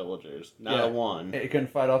group of villagers. Not a one. He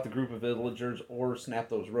couldn't fight off the group of villagers or snap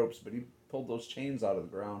those ropes, but he pulled those chains out of the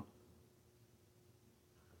ground.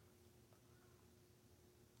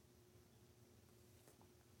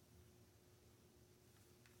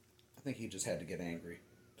 I think he just had to get angry.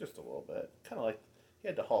 Just a little bit. Kind of like he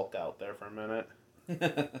had to Hulk out there for a minute.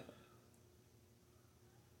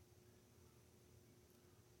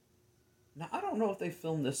 Now, I don't know if they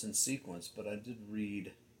filmed this in sequence, but I did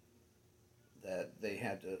read that they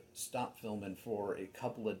had to stop filming for a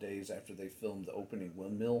couple of days after they filmed the opening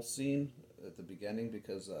windmill scene at the beginning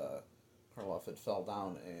because Karloff had fell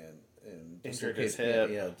down and injured his hip.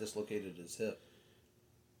 Yeah, dislocated his hip.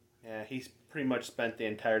 Yeah, he's pretty much spent the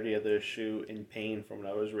entirety of the shoot in pain from what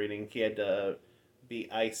I was reading. He had to be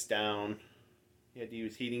iced down. He had to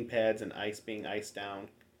use heating pads and being iced down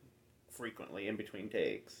frequently in between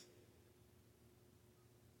takes.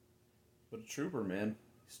 But a trooper, man.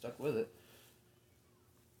 He stuck with it.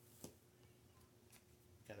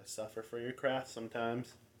 Gotta suffer for your craft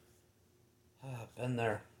sometimes. Been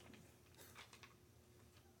there.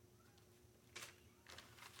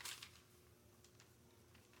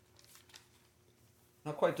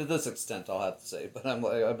 Not quite to this extent, I'll have to say, but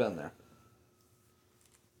I've been there.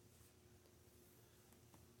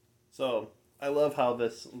 So I love how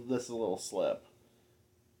this is a little slip.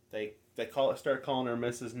 They start calling her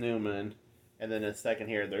Mrs. Newman, and then in a second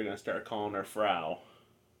here they're gonna start calling her Frau.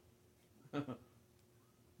 Where's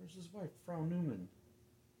his wife, Frau Newman?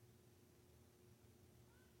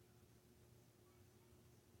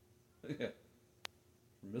 Yeah.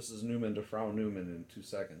 From Mrs. Newman to Frau Newman in 2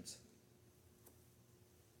 seconds.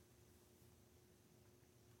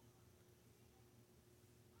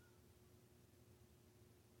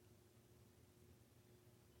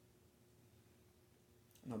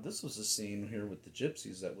 Now this was a scene here with the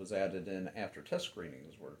gypsies that was added in after test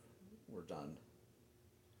screenings were done.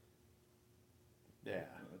 Yeah.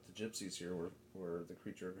 With the gypsies here where the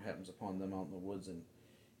creature happens upon them out in the woods and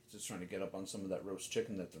he's just trying to get up on some of that roast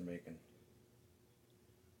chicken that they're making.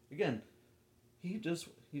 Again, he just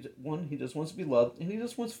wants to be loved and he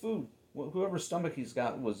just wants food. Whoever's stomach he's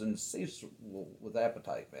got was insatiable with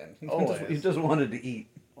appetite, man. He just wanted to eat.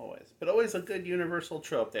 Always. But always a good universal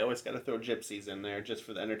trope. They always got to throw gypsies in there just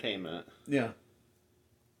for the entertainment. Yeah.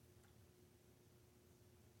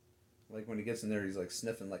 Like when he gets in there, he's like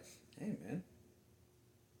sniffing like, hey, man.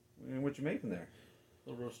 What you making there? A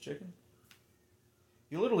little roast chicken?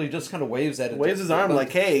 He literally just kind of waves at it. Waves his arm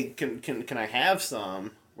like, hey, can I have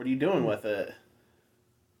some? What are you doing with it?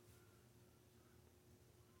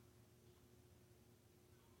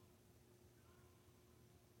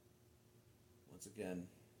 Once again,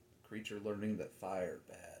 creature learning that fire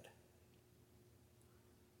bad.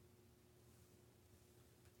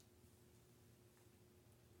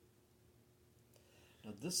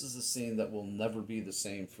 Now this is a scene that will never be the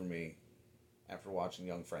same for me after watching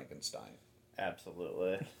Young Frankenstein.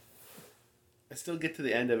 Absolutely. I still get to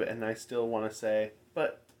the end of it and I still want to say,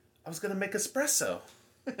 but I was going to make espresso.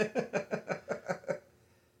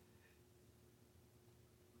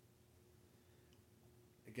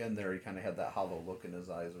 Again, there he kind of had that hollow look in his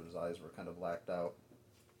eyes, or his eyes were kind of blacked out.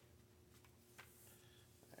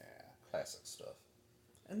 Yeah, classic stuff.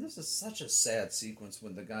 And this is such a sad sequence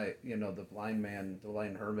when the guy, the blind man, the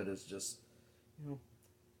blind hermit is just,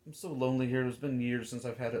 I'm so lonely here. It's been years since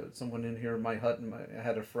I've had someone in here in my hut, and I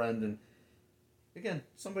had a friend, and again,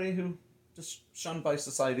 somebody who just shunned by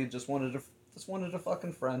society, just wanted a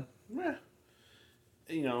fucking friend. Yeah.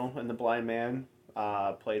 And the blind man,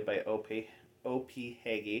 played by O.P.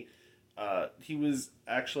 Hagee, he was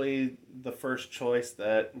actually the first choice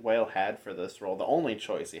that Whale had for this role, the only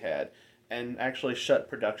choice he had, and actually shut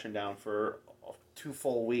production down for 2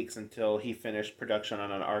 full weeks until he finished production on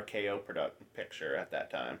an RKO picture at that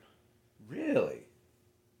time. Really?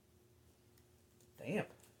 Damn.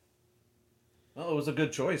 Well, it was a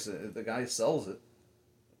good choice. The guy sells it.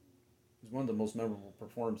 He's one of the most memorable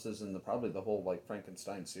performances in probably the whole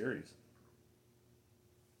Frankenstein series.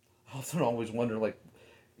 I often always wonder, what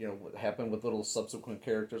happened with little subsequent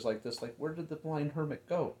characters like this. Where did the blind hermit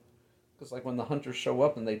go? Because, when the hunters show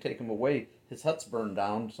up and they take him away, his hut's burned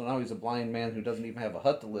down, so now he's a blind man who doesn't even have a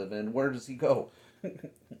hut to live in. Where does he go?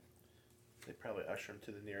 They probably usher him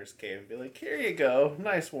to the nearest cave and be like, here you go.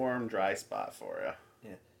 Nice, warm, dry spot for you.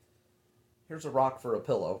 Yeah. Here's a rock for a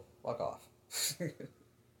pillow. Fuck off.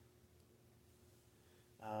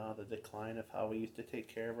 The decline of how we used to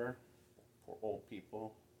take care of her. Poor old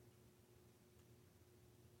people.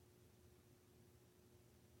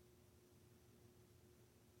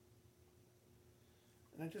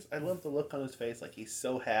 And I love the look on his face, he's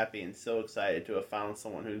so happy and so excited to have found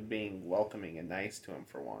someone who's being welcoming and nice to him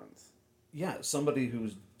for once. Yeah, somebody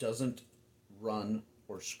who doesn't run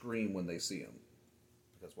or scream when they see him.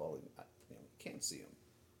 Because, can't see him.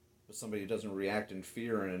 But somebody who doesn't react in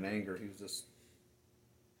fear and in anger, he's just...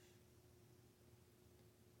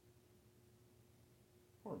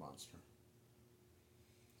 Poor monster.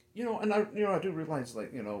 You know, and I do realize,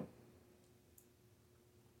 like, you know,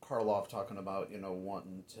 Karloff talking about, you know,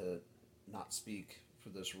 wanting to not speak for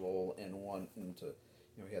this role and wanting to,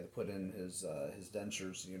 you know, he had to put in his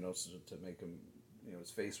dentures, you know, so to make him, you know,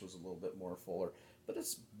 his face was a little bit more fuller, but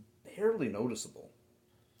it's barely noticeable.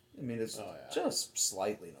 I mean, it's just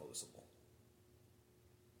slightly noticeable.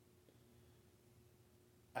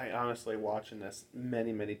 I honestly, watching this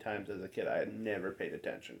many, many times as a kid, I had never paid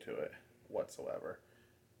attention to it whatsoever.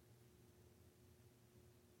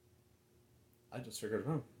 I just figured,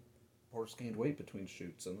 horse gained weight between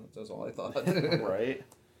shoots, and that's all I thought. Right?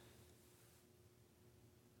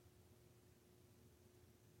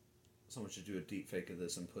 Someone should do a deep fake of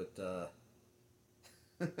this and put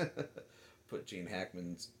put Gene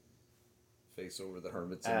Hackman's face over the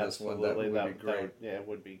hermits in this one. That would be great. It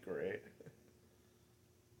would be great.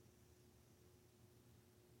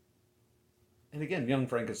 And again, Young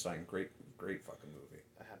Frankenstein, great fucking movie.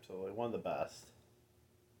 Absolutely, one of the best.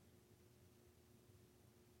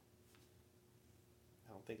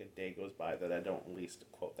 I don't think a day goes by that I don't at least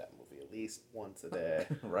quote that movie at least once a day.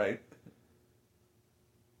 Right?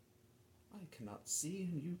 I cannot see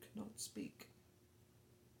and you cannot speak.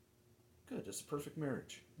 Good, it's a perfect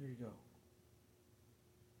marriage. There you go.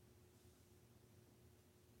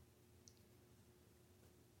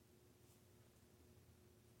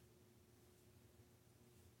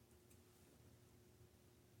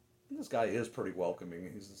 And this guy is pretty welcoming.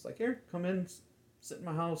 He's just like, here, come in, sit in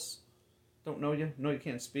my house. Don't know you. Know you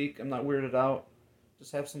can't speak. I'm not weirded out.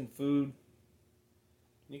 Just have some food.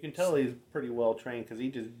 You can tell he's pretty well trained because he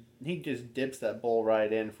just dips that bowl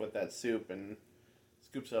right in with that soup and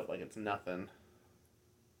scoops it up like it's nothing.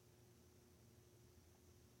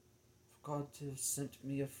 For God to have sent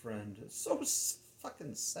me a friend. It's so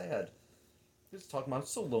fucking sad. He's talking about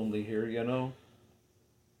it's so lonely here, you know.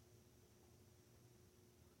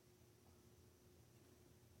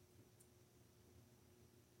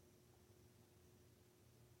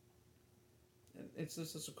 It's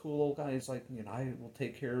just a cool old guy. He's like, you know, I will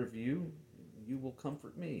take care of you. You will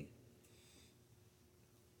comfort me.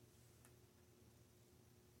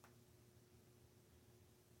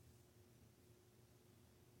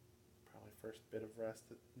 Probably first bit of rest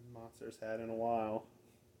that Monsters had in a while.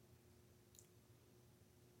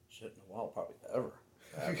 Shit, in a while, probably ever.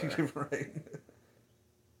 Right.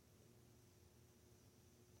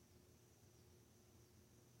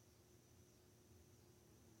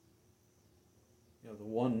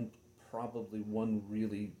 Probably one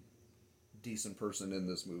really decent person in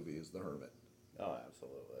this movie is the Hermit. Oh,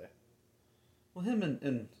 absolutely. Well, him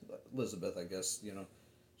and Elizabeth, I guess, you know,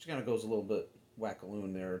 she kind of goes a little bit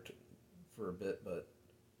wackaloon there for a bit, but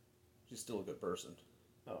she's still a good person.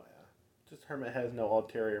 Oh, yeah. Just Hermit has no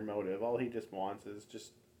ulterior motive. All he just wants is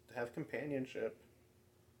just to have companionship.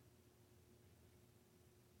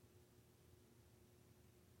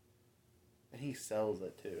 And he sells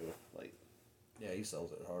it, too. Like, yeah, he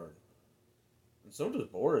sells it hard. And so does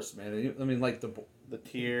Boris, man. I mean, like the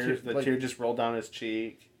tears just roll down his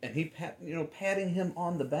cheek, and he patting him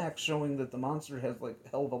on the back, showing that the monster has like a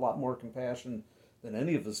hell of a lot more compassion than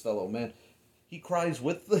any of his fellow men. He cries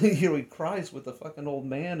with the fucking old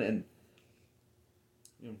man, and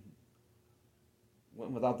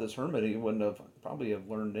without this Hermit, he wouldn't have probably have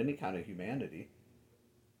learned any kind of humanity.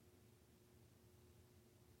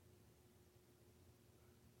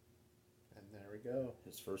 And there we go.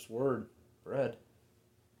 His first word. Bread.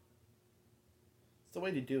 It's the way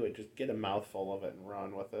to do it. Just get a mouthful of it and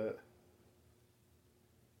run with it.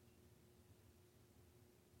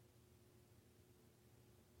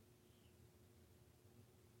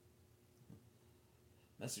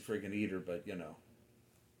 Messy freaking eater, but you know.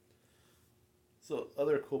 So,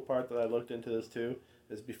 other cool part that I looked into this too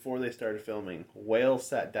is before they started filming, Wales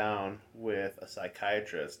sat down with a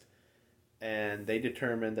psychiatrist and they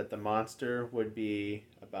determined that the monster would be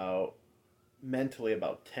mentally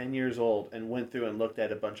about 10 years old, and went through and looked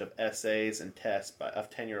at a bunch of essays and tests of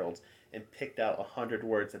 10-year-olds and picked out 100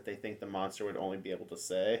 words that they think the monster would only be able to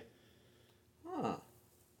say. Huh.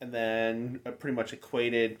 And then pretty much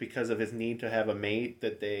equated, because of his need to have a mate,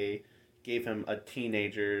 that they gave him a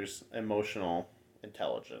teenager's emotional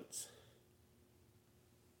intelligence.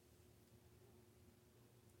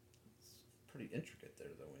 It's pretty intricate there,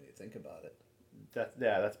 though, when you think about it.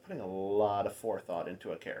 That's putting a lot of forethought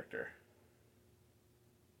into a character.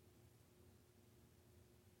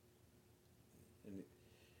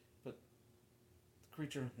 But the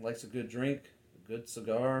creature likes a good drink, a good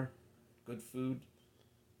cigar, good food,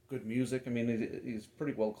 good music. I mean, he's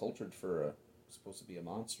pretty well cultured for supposed to be a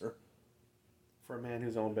monster. For a man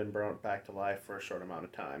who's only been brought back to life for a short amount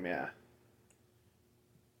of time, yeah.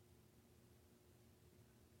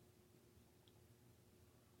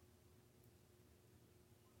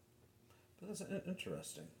 But that's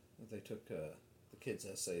interesting that they took the kids'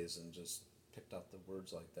 essays and just picked out the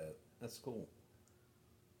words like that. That's cool.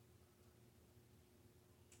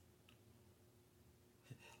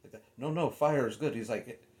 Like that. No, fire is good. He's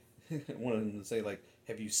like, one of them to say like,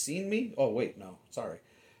 "Have you seen me?" Oh wait, no, sorry.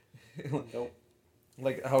 Nope.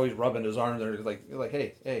 Like how he's rubbing his arm there, like,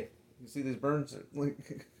 hey, you see these burns?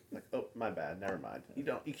 Like, oh, my bad. Never mind. You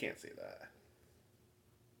can't see that.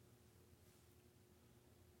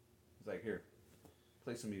 He's like, here,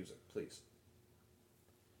 play some music, please.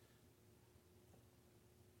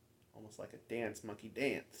 Almost like a dance monkey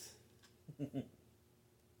dance. There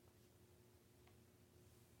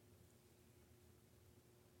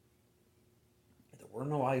were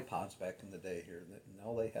no iPods back in the day here, and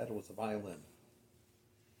all they had was a violin.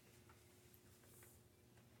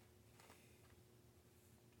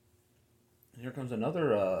 And here comes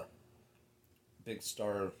another big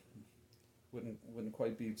star. Wouldn't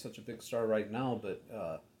quite be such a big star right now, but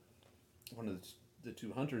one of the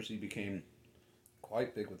two hunters, he became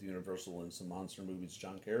quite big with Universal in some monster movies.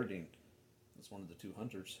 John Carradine is one of the two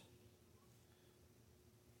hunters.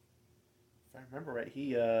 If I remember right,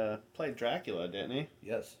 he played Dracula, didn't he?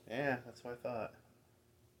 Yes. Yeah, that's what I thought.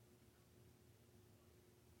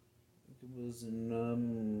 I think it was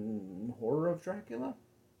in Horror of Dracula.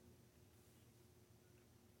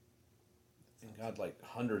 And God, like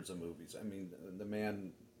hundreds of movies. I mean, the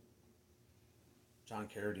man, John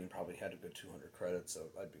Carradine, probably had a good 200 credits,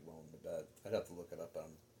 so I'd be willing to bet. I'd have to look it up, but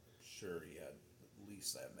I'm sure he had at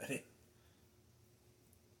least that many.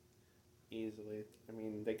 Easily. I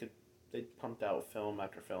mean, they pumped out film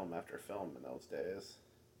after film after film in those days.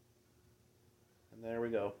 And there we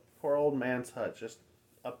go. Poor old man's hut, just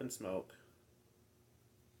up in smoke.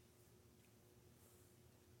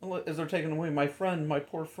 Well, as they're taking away my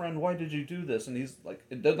poor friend, why did you do this? And he's like,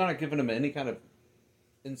 they're not giving him any kind of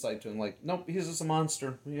insight to him. Like, nope, he's just a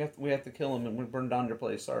monster. We have to kill him, and we burn down your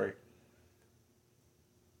place. Sorry.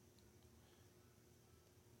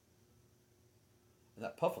 And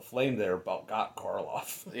that puff of flame there about got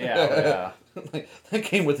Karloff. Yeah. Like, that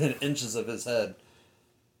came within inches of his head.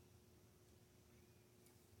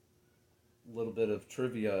 A little bit of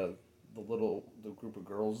trivia. The group of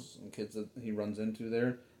girls and kids that he runs into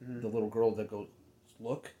there, the little girl that goes,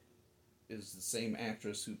 "Look," is the same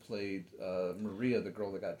actress who played Maria, the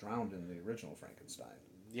girl that got drowned in the original Frankenstein.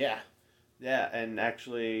 Yeah, and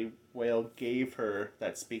actually Whale gave her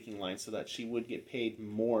that speaking line so that she would get paid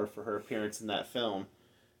more for her appearance in that film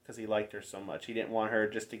because he liked her so much. He didn't want her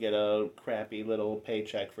just to get a crappy little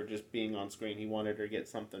paycheck for just being on screen. He wanted her to get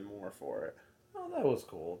something more for it. Oh, that was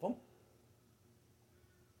cool of him.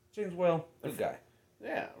 James Whale, good guy.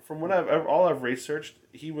 Yeah, from what I've researched,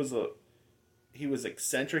 he was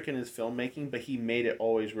eccentric in his filmmaking, but he made it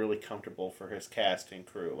always really comfortable for his cast and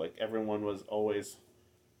crew. Like, everyone was always,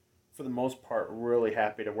 for the most part, really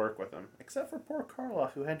happy to work with him, except for poor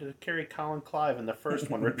Karloff, who had to carry Colin Clive in the first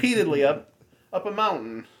one repeatedly up a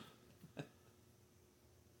mountain.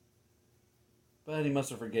 But he must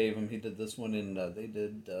have forgave him. He did this one in they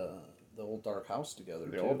did the Old Dark House together.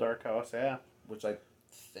 The Old Dark House, yeah. Which I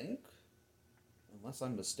think, unless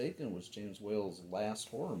I'm mistaken, was James Whale's last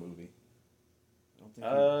horror movie. I don't think I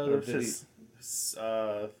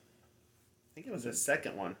think it was his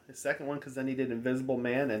second one. His second one, because then he did Invisible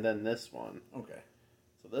Man, and then this one. Okay.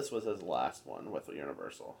 So this was his last one with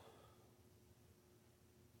Universal.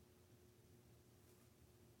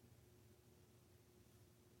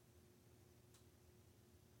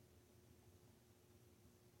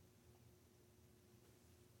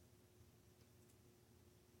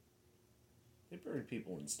 They buried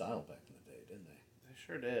people in style back in the day, didn't they? They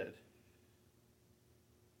sure did.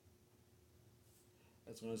 I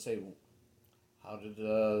was going to say, how did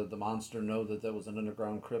the monster know that there was an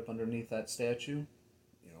underground crypt underneath that statue?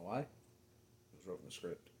 You know why? It was wrote in the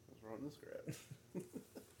script. It was wrote in the script.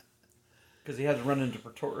 Because he had to run into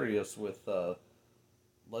Pretorius with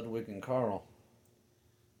Ludwig and Carl.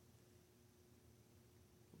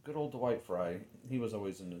 Good old Dwight Fry. He was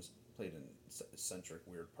always played in eccentric,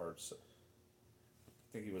 weird parts. I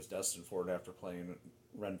think he was destined for it after playing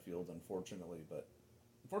Renfield, unfortunately. But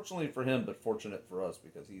unfortunately for him, but fortunate for us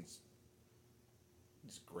because he's a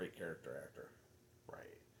great character actor.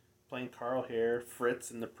 Right. Playing Carl here,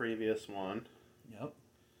 Fritz in the previous one. Yep.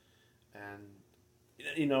 And,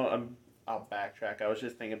 I'll backtrack. I was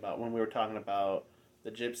just thinking about when we were talking about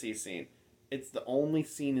the gypsy scene. It's the only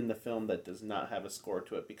scene in the film that does not have a score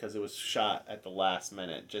to it because it was shot at the last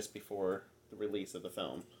minute, just before the release of the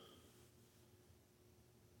film.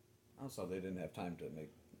 Also, they didn't have time to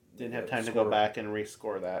Didn't have time to go back and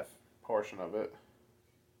rescore that portion of it.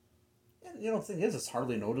 And, the thing is, it's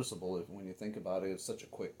hardly noticeable when you think about it. It's such a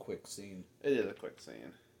quick scene. It is a quick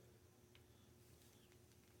scene.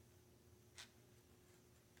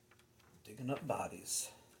 Digging up bodies.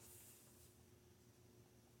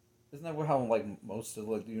 Isn't that how most of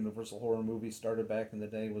the Universal horror movies started back in the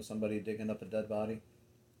day? Was somebody digging up a dead body?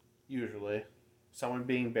 Usually, someone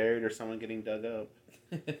being buried or someone getting dug up.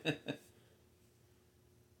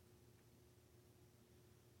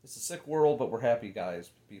 It's a sick world, but we're happy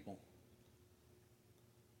guys, people.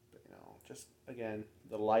 But, just again,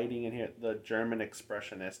 the lighting in here, the German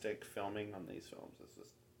expressionistic filming on these films is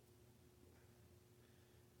just.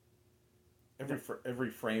 Every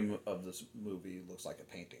frame of this movie looks like a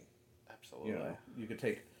painting. Absolutely. You could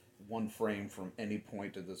take one frame from any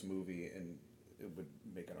point of this movie and it would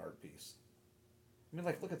make an art piece. I mean,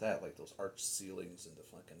 look at that, those arched ceilings and the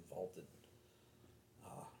fucking vaulted.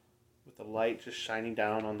 With the light just shining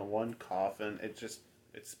down on the one coffin,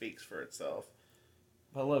 it speaks for itself.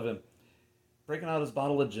 I love him. Breaking out his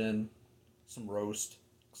bottle of gin, some roast,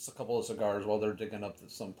 a couple of cigars while they're digging up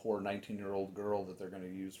some poor 19-year-old girl that they're going to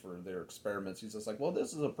use for their experiments. He's just like, well,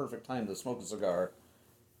 this is a perfect time to smoke a cigar,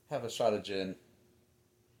 have a shot of gin,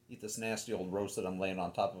 eat this nasty old roast that I'm laying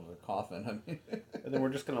on top of a coffin. And then we're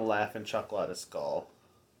just going to laugh and chuckle at his skull.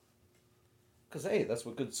 Because, hey, that's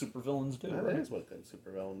what good supervillains do. That right? is what good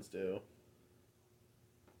supervillains do.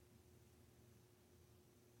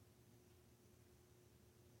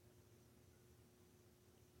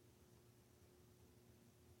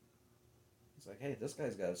 It's like, hey, this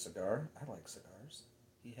guy's got a cigar. I like cigars.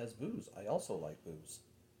 He has booze. I also like booze.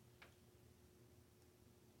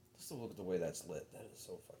 Just to look at the way that's lit. That is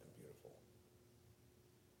so fucking beautiful.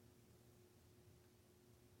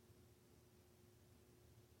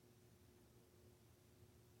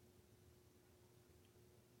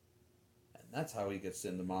 And that's how he gets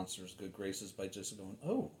in the monster's good graces, by just going,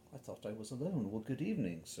 oh, I thought I was alone. Well, good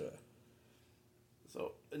evening, sir.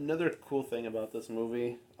 So, another cool thing about this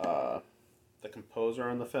movie, the composer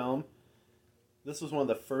on the film, this was one of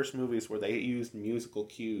the first movies where they used musical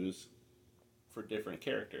cues for different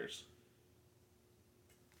characters.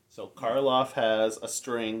 So Karloff has a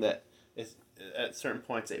string that is, at certain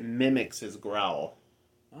points, it mimics his growl.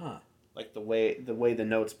 Like the way the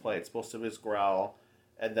notes play, it's supposed to be his growl.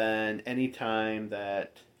 And then anytime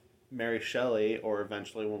that Mary Shelley, or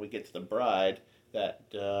eventually when we get to the bride, that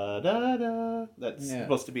da-da-da, that's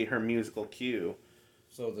supposed to be her musical cue.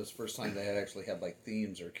 So this first time they had actually had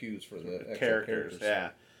themes or cues for the characters. Yeah.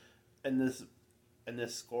 And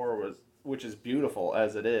this score which is beautiful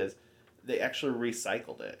as it is, they actually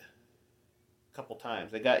recycled it a couple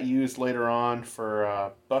times. It got used later on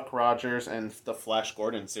for Buck Rogers and the Flash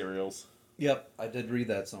Gordon serials. Yep, I did read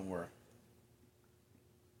that somewhere.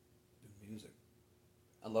 Good music.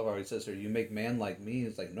 I love how he says here, you make man like me.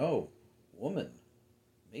 It's like, no, woman,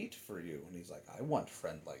 mate for you. And he's like, I want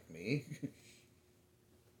friend like me.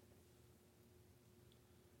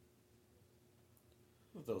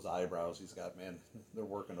 With those eyebrows he's got, man, they're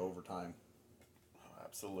working overtime. Oh,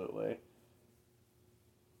 absolutely.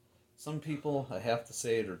 Some people, I have to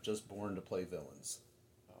say it, are just born to play villains.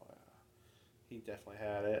 Oh, yeah. He definitely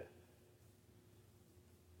had it.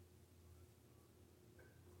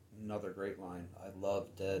 Another great line. I love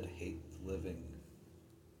dead, hate the living.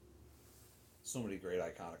 So many great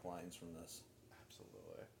iconic lines from this.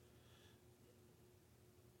 Absolutely.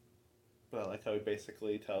 But I like how he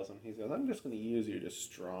basically tells him, he says, I'm just going to use you to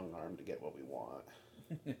strong arm to get what we want.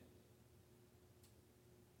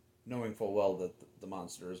 Knowing full well that the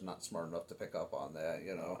monster is not smart enough to pick up on that,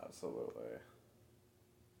 Oh, absolutely.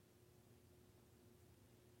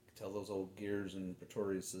 Tell those old gears in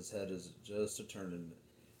Pretorius' head is just a turning.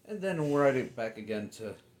 And then we're right back again to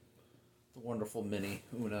the wonderful Minnie,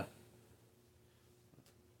 Una.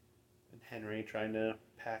 And Henry trying to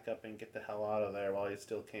pack up and get the hell out of there while he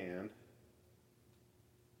still can.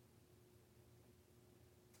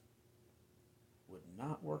 Would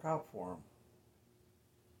not work out for him.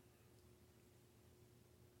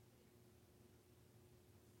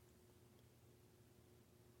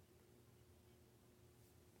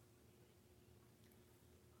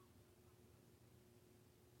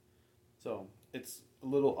 So, it's a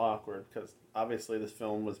little awkward because obviously this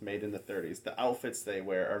film was made in the 30s. The outfits they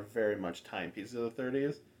wear are very much timepieces of the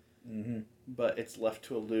 30s. Mm-hmm. But it's left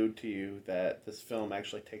to allude to you that this film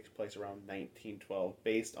actually takes place around 1912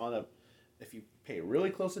 based on if you pay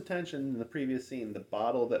really close attention in the previous scene, the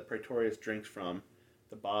bottle that Pretorius drinks from,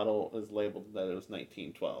 the bottle is labeled that it was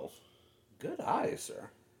 1912. Good eye,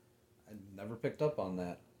 sir. I never picked up on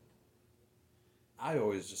that. I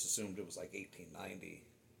always just assumed it was like 1890,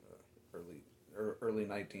 early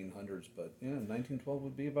 1900s, but yeah, 1912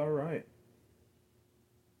 would be about right.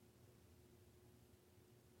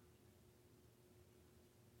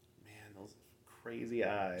 Man, those crazy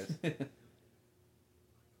eyes.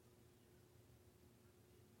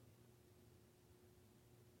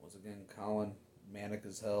 Once again, Colin, manic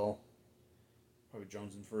as hell, probably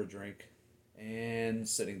jonesing for a drink, and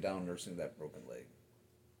sitting down nursing that broken leg.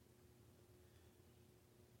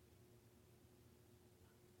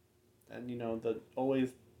 And the always,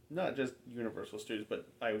 not just Universal Studios, but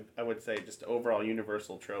I would say just overall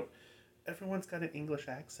Universal trope. Everyone's got an English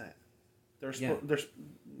accent.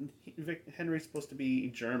 Henry's supposed to be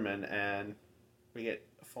German, and we get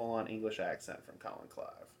a full-on English accent from Colin Clive.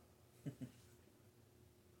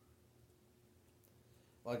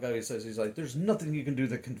 Like how he says, he's like, "There's nothing you can do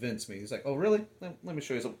to convince me." He's like, "Oh, really? Let me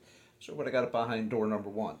show you. Show what I got behind door number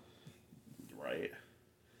 1." Right.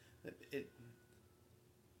 Like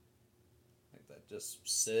that. Just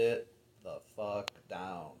sit the fuck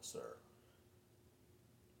down, sir.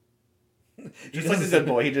 Just like a good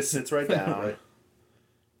boy, he just sits right down. Right.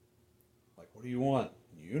 Like, what do you want?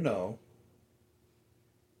 You know.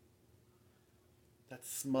 That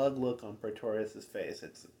smug look on Pretorius' face,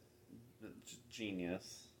 it's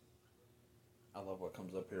genius. I love what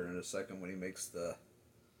comes up here in a second when he makes the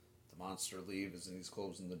monster leave, and he's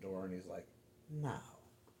closing the door, and he's like, "Now,"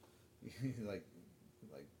 he's like,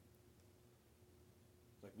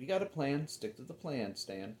 "We got a plan. Stick to the plan,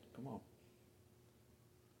 Stan. Come on."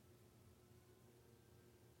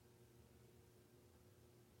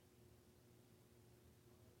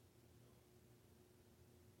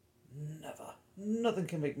 Never. Nothing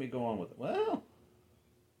can make me go on with it. Well,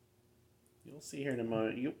 you'll see here in a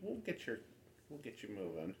moment. We'll get you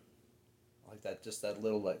moving. Like that, just that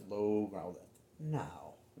little low growl.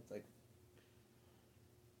 Now, it's like,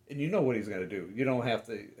 and you know what he's gonna do. You don't have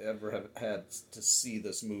to ever have had to see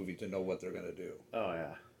this movie to know what they're gonna do. Oh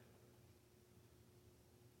yeah.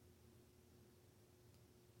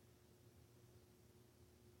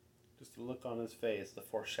 Just the look on his face, the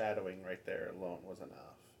foreshadowing right there alone was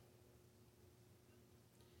enough.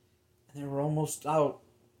 And they were almost out.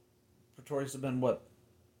 Pretorius had been, what,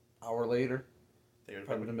 hour later? They would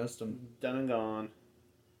probably have missed him. Done and gone.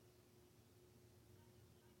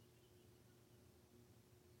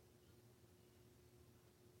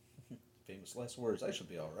 Famous last words. I should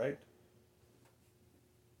be all right.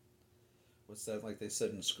 What's that like they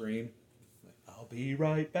said in Scream? I'll be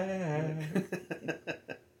right back.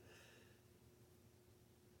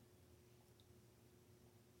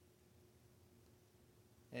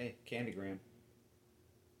 Hey, Candygram.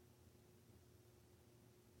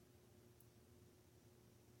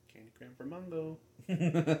 Candygram for Mungo.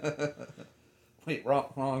 Wait,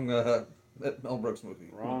 wrong Mel Brooks movie.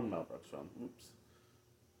 Wrong Mel Brooks film. Oops.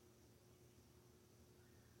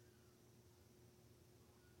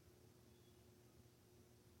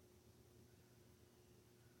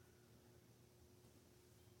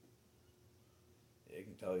 Yeah, you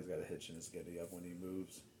can tell he's got a hitch in his giddy up when he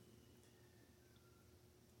moves.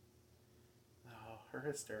 Oh, her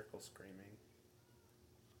hysterical screaming.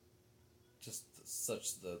 Just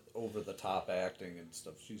such the over-the-top acting and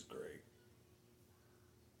stuff. She's great.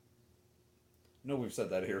 No, we've said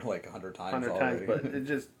that here like 100 times already. But it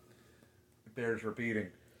just... It bears repeating.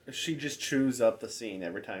 She just chews up the scene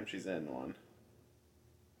every time she's in one.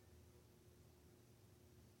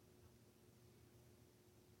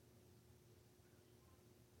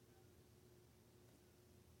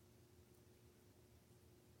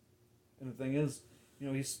 And the thing is,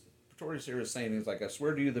 Pretorius here is saying, he's like, "I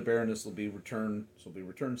swear to you, the Baroness will be returned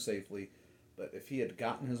safely. But if he had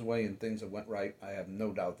gotten his way and things had went right, I have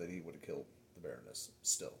no doubt that he would have killed the Baroness.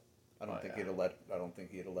 Still, I don't think he'd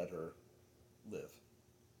have let her live."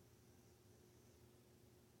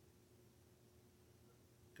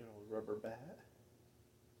 Good old rubber bat.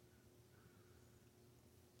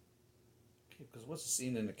 Because what's a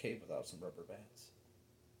scene in a cave without some rubber bats?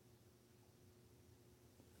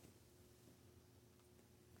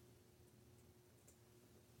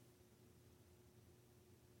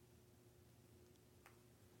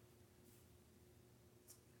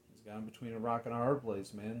 Gone between a rock and a hard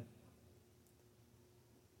place, man.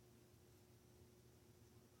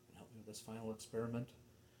 Help me with this final experiment.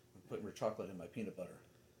 I'm putting your chocolate in my peanut butter.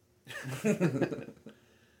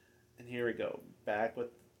 And here we go. Back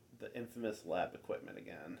with the infamous lab equipment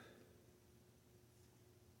again.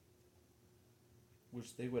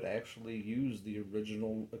 Which they would actually use the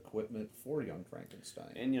original equipment for Young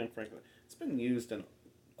Frankenstein. And Young Frankenstein. It's been used in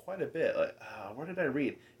quite a bit. Like, where did I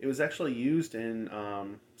read? It was actually used in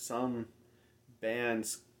some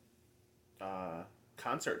band's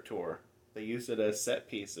concert tour. They used it as set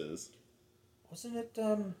pieces. Wasn't it,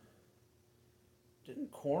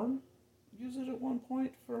 didn't Korn use it at one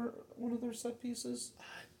point for one of their set pieces?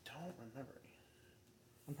 I don't remember.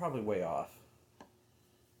 I'm probably way off.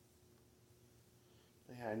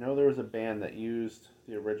 Yeah, I know there was a band that used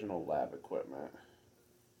the original lab equipment.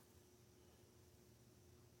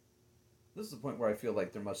 This is the point where I feel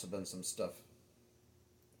like there must have been some stuff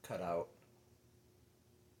cut out.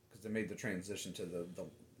 Because they made the transition to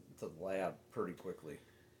the lab pretty quickly.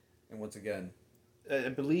 And once again, I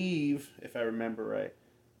believe, if I remember right,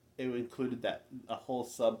 it included a whole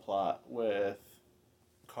subplot with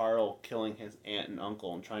Carl killing his aunt and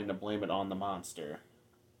uncle and trying to blame it on the monster.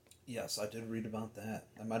 yes, I did read about that.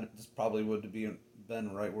 This probably would have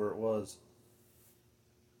been right where it was.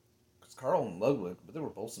 Because Carl and Ludwig, but they were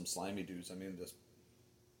both some slimy dudes. I mean, just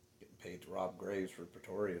getting paid to rob graves for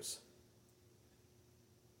Pretorius.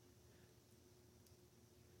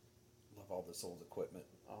 Love all this old equipment.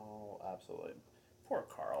 Oh, absolutely. Poor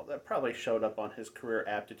Carl. That probably showed up on his career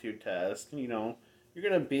aptitude test. You know, you're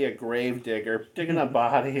going to be a grave digger, digging up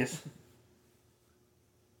bodies.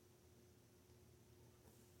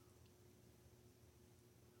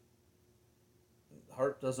 The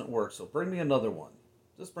heart doesn't work, so bring me another one.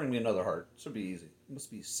 Just bring me another heart. Should be easy. It must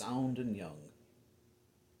be sound and young.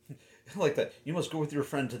 Like that. You must go with your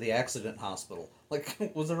friend to the accident hospital.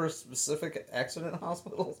 Like, was there a specific accident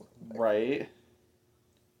hospital? Right.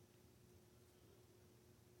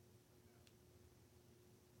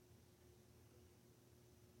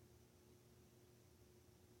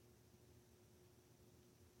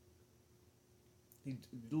 He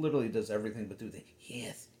literally does everything but do the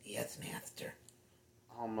yes, master.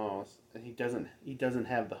 Almost. And he doesn't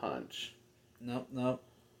have the hunch. Nope.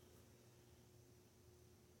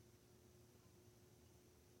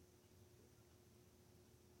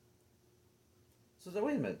 So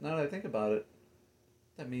wait a minute. Now that I think about it,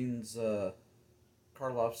 that means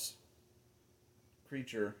Karloff's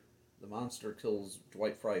creature, the monster, kills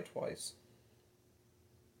Dwight Fry twice.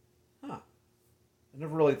 Huh. I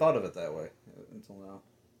never really thought of it that way until now.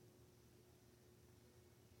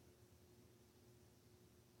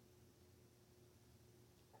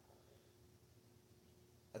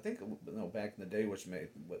 I think back in the day,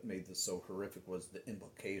 what made this so horrific was the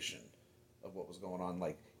implication of what was going on.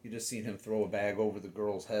 Like, you just seen him throw a bag over the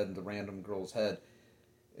girl's head, the random girl's head,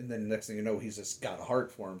 and then next thing you know, he's just got a heart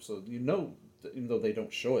for him. So even though they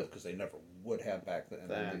don't show it because they never would have back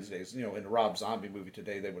then these days. In a Rob Zombie movie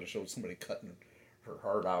today, they would have showed somebody cutting her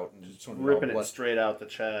heart out and just ripping it straight out the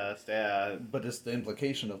chest. Yeah, but it's the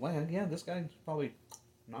implication of land. Yeah, this guy probably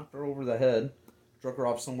knocked her over the head, drug her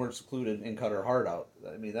off somewhere secluded, and cut her heart out.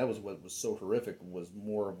 I mean, that was what was so horrific. Was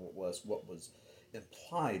more of what was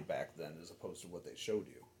implied back then, as opposed to what they showed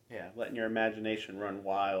you. Yeah, letting your imagination run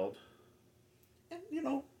wild. And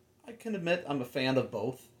I can admit I'm a fan of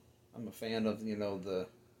both. I'm a fan of the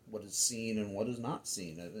what is seen and what is not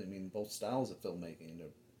seen. I mean, both styles of filmmaking.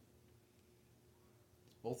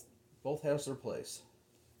 Both has their place.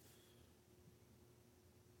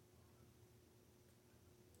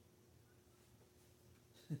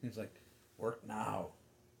 He's like, work now,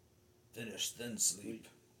 finish then sleep.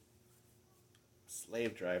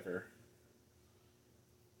 Slave driver.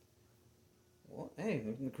 Well, hey,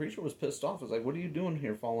 the creature was pissed off. It's like, what are you doing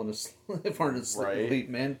here, falling asleep? Aren't asleep,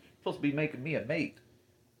 man? You're supposed to be making me a mate.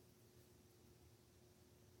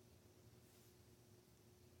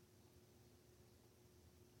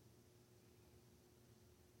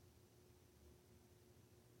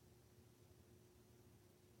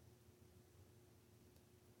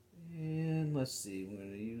 And let's see, we're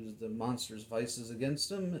going to use the monster's vices against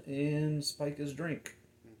him and spike his drink.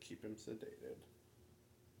 And keep him sedated.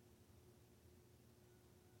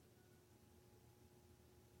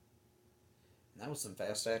 That was some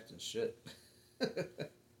fast acting shit.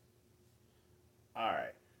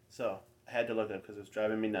 Alright, so I had to look it up because it was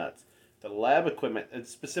driving me nuts. The lab equipment, and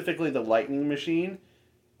specifically the lightning machine,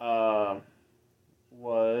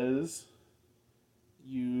 was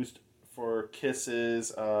used for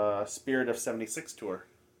Kiss's Spirit of 76 tour.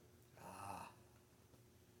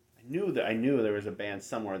 I knew there was a band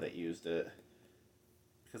somewhere that used it.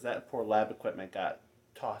 Because that poor lab equipment got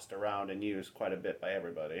tossed around and used quite a bit by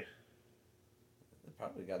everybody. They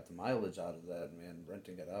probably got the mileage out of that, man,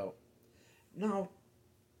 renting it out. No.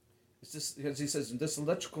 It's just, as he says, this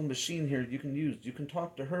electrical machine here you can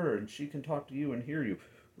talk to her and she can talk to you and hear you.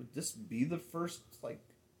 Would this be the first,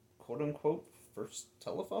 quote unquote, first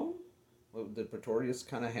telephone? Did Pretorius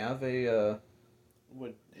kind of have a It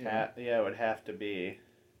would have to be.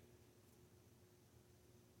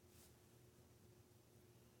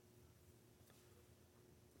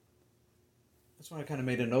 That's why I kind of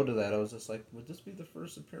made a note of that. I was just like, would this be the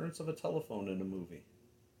first appearance of a telephone in a movie?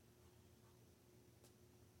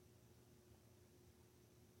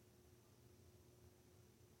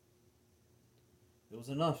 It was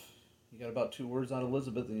enough. He got about 2 words out of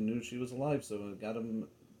Elizabeth and he knew she was alive, so it got him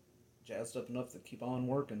jazzed up enough to keep on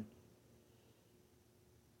working.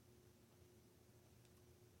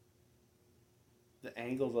 The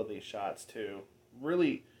angles of these shots, too.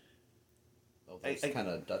 Really... Oh, those kind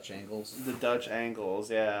of Dutch angles? The Dutch angles,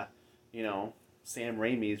 yeah. You know, Sam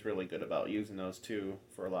Raimi's really good about using those, too,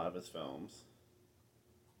 for a lot of his films.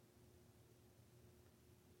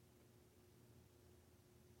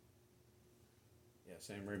 Yeah,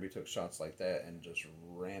 Sam Raimi took shots like that and just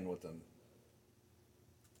ran with them.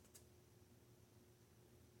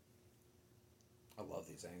 I love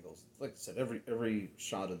these angles. Like I said, every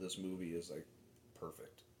shot of this movie is, like,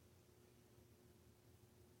 perfect.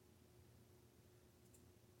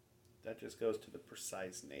 That just goes to the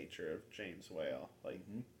precise nature of James Whale. Like,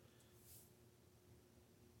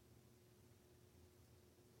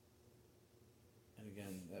 and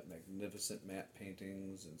again, that magnificent matte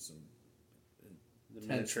paintings and some the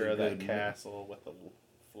miniature of that castle with the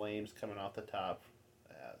flames coming off the top.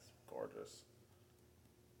 That's gorgeous.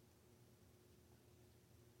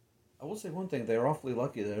 I will say one thing, they're awfully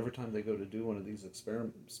lucky that every time they go to do one of these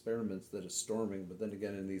experiments that is storming, but then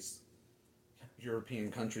again in these European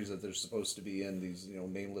countries that they're supposed to be in, these, you know,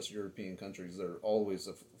 nameless European countries, they're always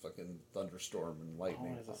a fucking thunderstorm and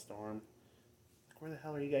lightning. Always a storm. Like, where the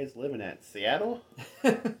hell are you guys living at? Seattle?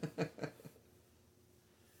 And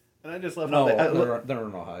I just love how they're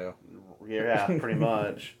in Ohio. Yeah, pretty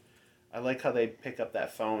much. I like how they pick up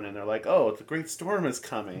that phone and they're like, "Oh, it's a great storm is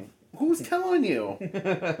coming." Who's telling you?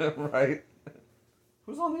 Right?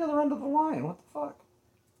 Who's on the other end of the line? What the fuck?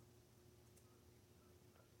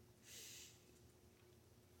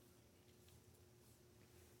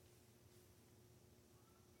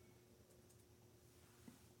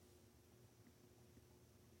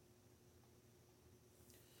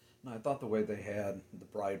 No, I thought the way they had the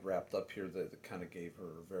bride wrapped up here, that kind of gave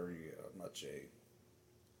her very much a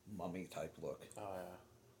mummy type look. Oh, yeah.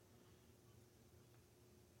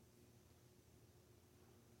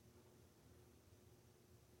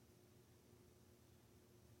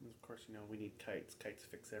 Of course, you know, we need kites. Kites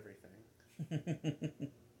fix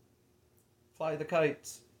everything. Fly the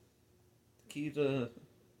kites. The key to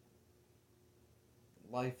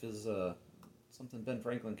life is something Ben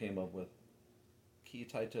Franklin came up with. Key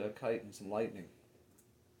tied to a kite and some lightning.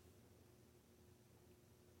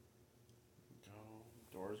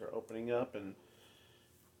 Doors are opening up and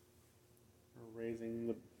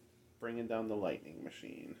we're bringing down the lightning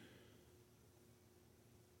machine.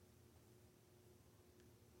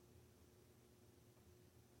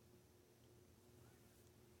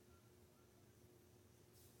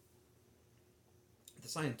 The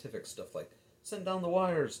scientific stuff, like, send down the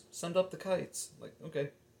wires, send up the kites. Like, okay.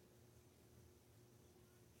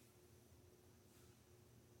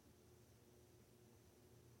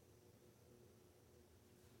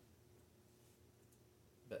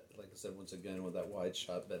 Bet, like I said, once again, with that wide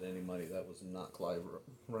shot, bet any money that was not Clive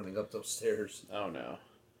running up those stairs. Oh, no.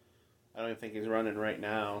 I don't even think he's running right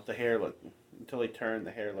now. The hair looked, until he turned,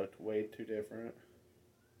 the hair looked way too different.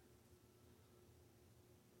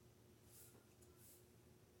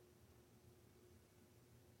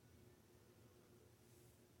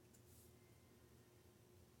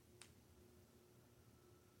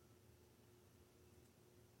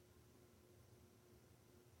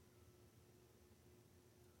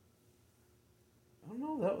 I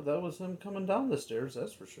don't know, that was him coming down the stairs,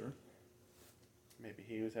 that's for sure. Maybe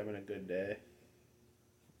he was having a good day.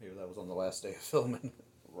 Maybe that was on the last day of filming.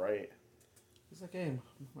 Right. He's like, hey,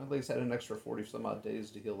 my legs had an extra 40 some odd days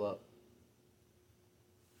to heal up.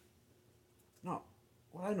 No,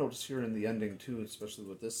 what I noticed here in the ending too, especially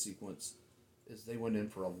with this sequence, is they went in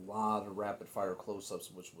for a lot of rapid fire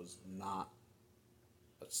close-ups, which was not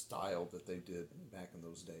a style that they did back in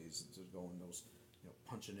those days. To go in those, you know,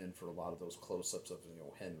 punching in for a lot of those close-ups of, you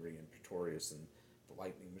know, Henry and Pretorius and the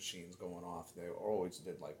lightning machines going off. They always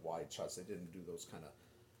did like wide shots. They didn't do those kind of,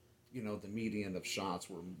 you know, the median of shots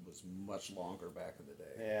was much longer back in the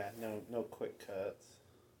day. Yeah, no quick cuts.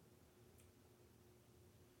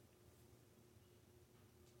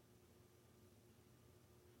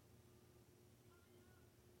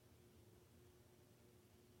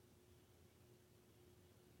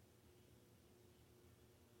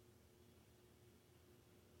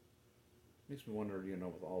 Makes me wonder, you know,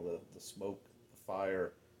 with all the smoke, the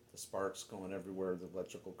fire, the sparks going everywhere, the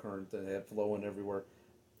electrical current that they had flowing everywhere.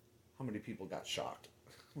 How many people got shocked?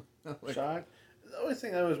 Shocked? The only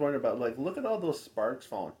thing I was wondering about, like, look at all those sparks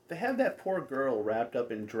falling. They have that poor girl wrapped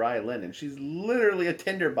up in dry linen. She's literally a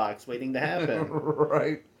tinderbox waiting to happen.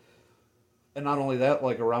 Right. And not only that,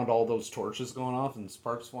 like, around all those torches going off and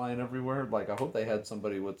sparks flying everywhere, like, I hope they had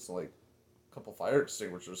somebody with, like, a couple fire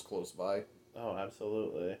extinguishers close by. Oh,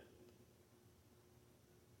 absolutely.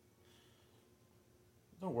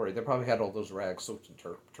 Don't worry, they probably had all those rags soaked in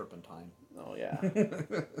turpentine. Oh, yeah.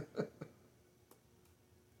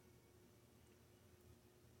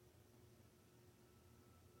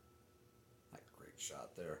 Great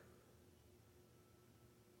shot there.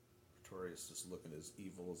 Pretorius just looking as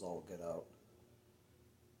evil as all get out.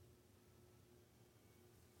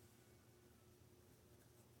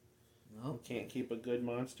 Nope. Can't keep a good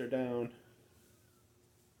monster down.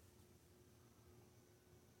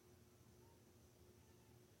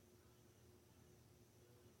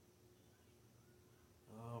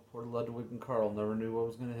 Oh, poor Ludwig and Carl never knew what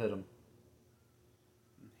was going to hit him.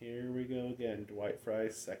 Here we go again. Dwight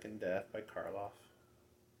Fry's second death by Karloff.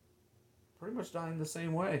 Pretty much dying the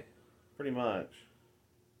same way. Pretty much.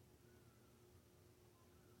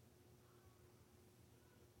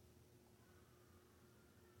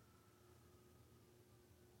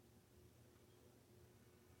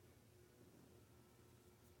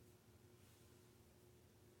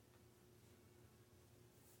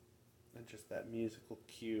 And just that musical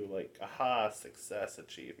cue, like, aha, success,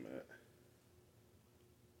 achievement.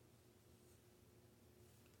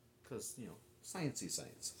 Because, you know, sciencey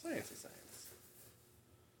science. Sciencey science.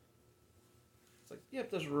 It's like,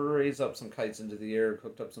 yep, just raise up some kites into the air,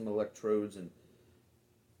 hooked up some electrodes, and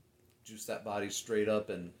juice that body straight up,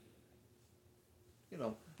 and, you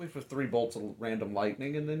know, wait for 3 bolts of random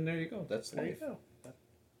lightning, and then there you go. That's there life. You go.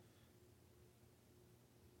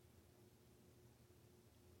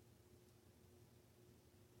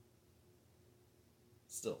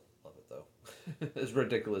 Still love it, though. As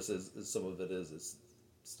ridiculous as some of it is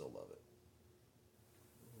still love it.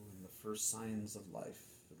 Ooh, and the first signs of life,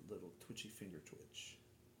 a little twitchy finger twitch.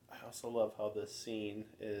 I also love how this scene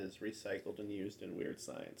is recycled and used in Weird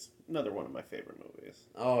Science. Another one of my favorite movies.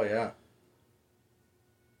 Oh, yeah.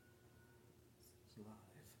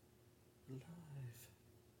 Live.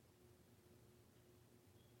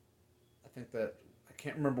 I think that, I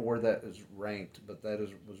can't remember where that is ranked, but that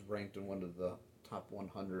was ranked in one of the top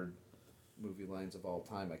 100 movie lines of all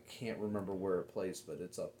time. I can't remember where it placed, but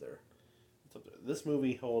it's up there. This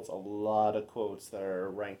movie holds a lot of quotes that are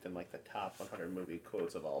ranked in like the top 100 movie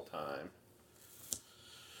quotes of all time.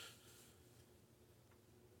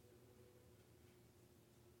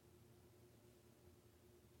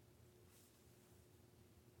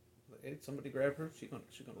 Hey, somebody grab her. She's gonna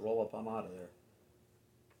roll up. I'm out of there.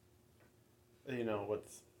 You know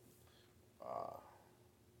what's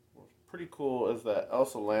pretty cool is that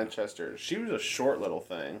Elsa Lanchester. She was a short little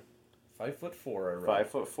thing. 5'4".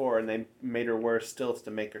 5'4", and they made her wear stilts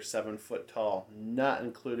to make her 7 foot tall, not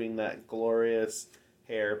including that glorious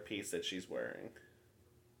hair piece that she's wearing.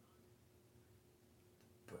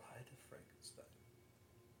 Bride of Frankenstein.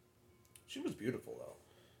 She was beautiful, though.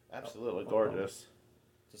 Absolutely gorgeous.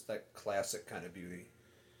 Just that classic kind of beauty.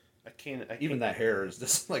 I can't. Even that hair is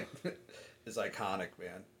just like is iconic,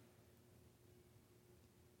 man.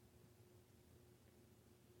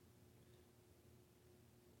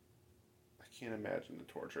 Can't imagine the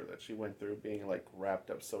torture that she went through being like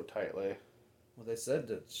wrapped up so tightly. Well, they said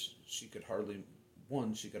that she could hardly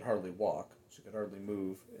walk, she could hardly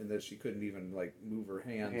move, and that she couldn't even like move her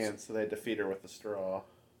hands. So they had to feed her with a straw.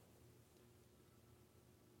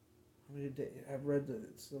 I mean, I've read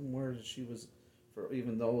that somewhere she was, for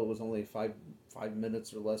even though it was only 5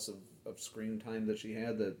 minutes or less of screen time that she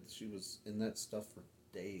had, that she was in that stuff for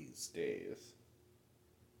days.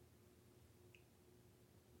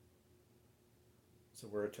 So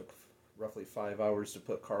where it took roughly 5 hours to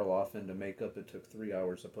put Karloff into makeup, it took 3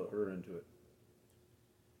 hours to put her into it.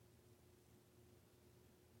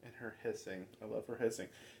 And her hissing. I love her hissing.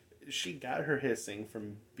 She got her hissing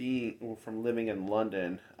from living in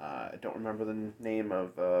London. I don't remember the name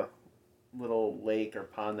of the little lake or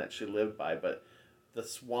pond that she lived by, but the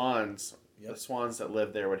swans, the swans that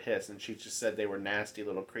lived there would hiss, and she just said they were nasty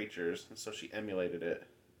little creatures, and so she emulated it.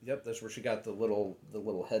 Yep, that's where she got the little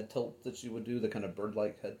head tilt that she would do, the kind of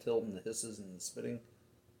bird-like head tilt and the hisses and the spitting.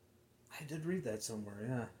 I did read that somewhere,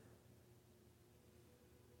 yeah.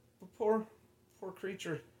 But poor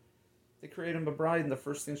creature. They create him a bride, and the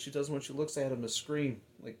first thing she does when she looks at him is scream.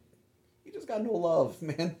 Like, he just got no love,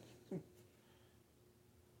 man.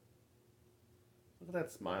 Look at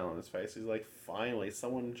that smile on his face. He's like, finally,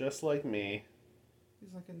 someone just like me.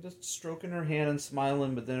 He's like, and just stroking her hand and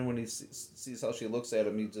smiling, but then when he sees how she looks at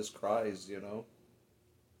him, he just cries, you know?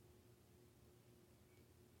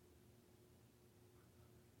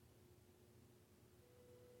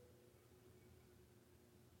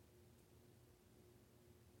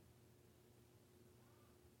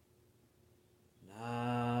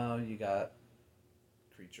 Now you got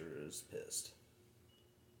Creature is pissed.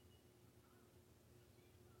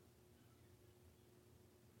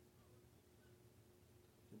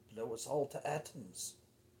 Blow us all to atoms.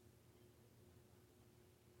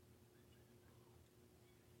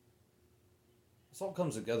 This all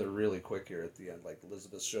comes together really quick here at the end. Like,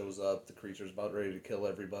 Elizabeth shows up, the Creature's about ready to kill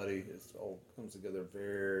everybody. It all comes together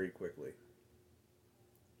very quickly.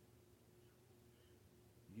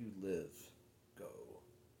 You live. Go.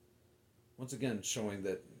 Once again, showing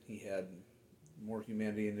that he had more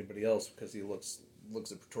humanity than anybody else, because he looks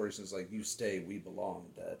at Pretorius and is like, you stay, we belong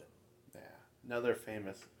dead. Yeah.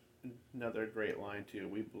 Another great line too.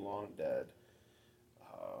 We belong dead.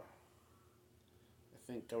 I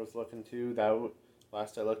think I was looking too.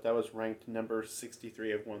 Last I looked, that was ranked number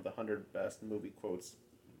 63 of one of the 100 best movie quotes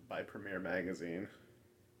by Premiere Magazine.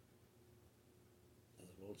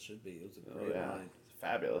 Well, it should be. It was a great line. It's a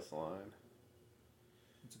fabulous line.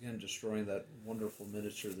 Once again, destroying that wonderful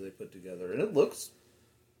miniature that they put together, and it looks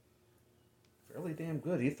fairly damn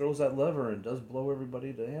good. He throws that lever and does blow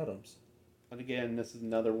everybody to atoms. And again, this is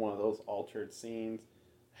another one of those altered scenes.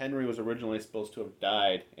 Henry was originally supposed to have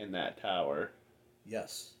died in that tower.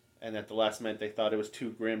 Yes. And at the last minute, they thought it was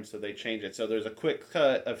too grim, so they changed it. So there's a quick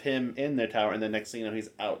cut of him in the tower, and the next thing you know, he's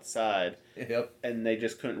outside. Yep. And they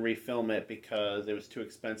just couldn't refilm it because it was too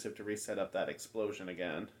expensive to reset up that explosion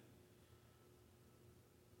again.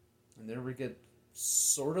 And there we get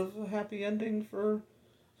sort of a happy ending for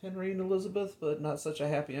Henry and Elizabeth, but not such a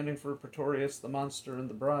happy ending for Pretorius, the monster, and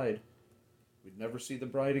the bride. We'd never see the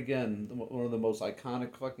bride again. One of the most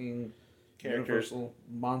iconic fucking Universal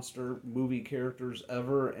monster movie characters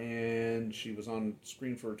ever, and she was on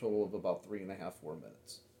screen for a total of about 3.5, 4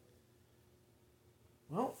 minutes.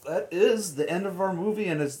 Well, that is the end of our movie,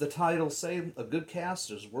 and as the title say, a good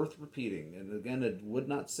cast is worth repeating. And again, it would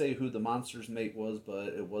not say who the monster's mate was, but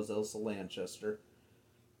it was Elsa Lanchester.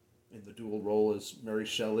 In the dual role as Mary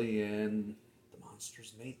Shelley and the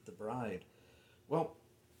monster's mate, the bride. Well,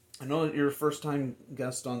 I know that you're a first-time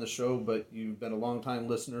guest on the show, but you've been a long-time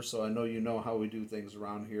listener, so I know you know how we do things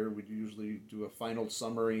around here. We usually do a final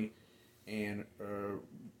summary and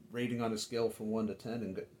rating on a scale from 1 to 10,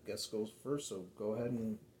 and guest goes first, so go ahead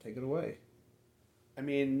and take it away. I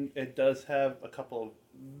mean, it does have a couple of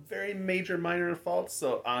very major minor faults,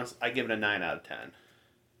 so honestly, I give it a 9 out of 10.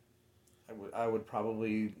 I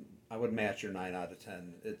would match your 9 out of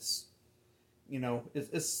 10. It's,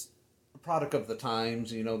 it's a product of the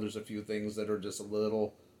times, there's a few things that are just a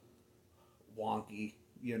little wonky,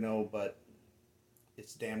 but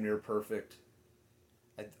it's damn near perfect.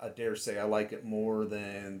 I dare say I like it more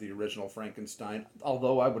than the original Frankenstein,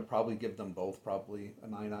 although I would probably give them both probably a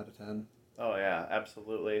 9 out of 10. Oh yeah,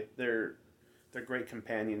 absolutely. They're great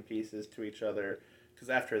companion pieces to each other,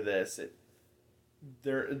 because after this,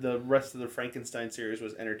 the rest of the Frankenstein series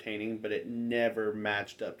was entertaining, but it never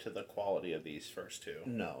matched up to the quality of these first two.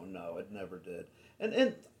 No, it never did.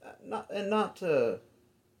 And not to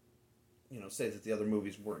say that the other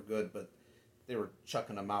movies weren't good, but they were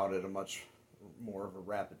chucking them out at a much more of a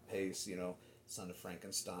rapid pace. Son of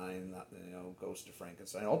Frankenstein, Ghost of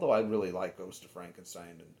Frankenstein. Although I really like Ghost of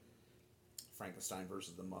Frankenstein and Frankenstein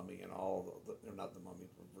versus the Mummy and all not the Mummy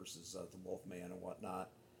versus the Wolfman and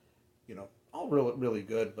whatnot. All really, really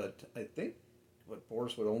good, but I think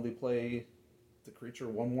Boris would only play the Creature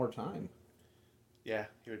one more time. Yeah,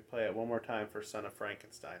 he would play it one more time for Son of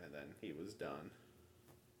Frankenstein, and then he was done.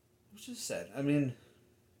 Which is sad. I mean,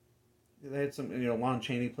 they had some, Lon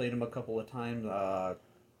Chaney played him a couple of times.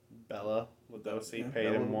 Bella Lugosi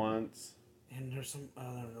played him once. And there's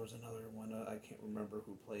there was another one, I can't remember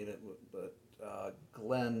who played it, but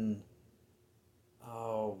Glenn,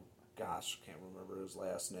 oh gosh, can't remember his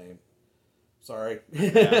last name. Sorry.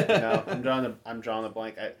 No, I'm drawing a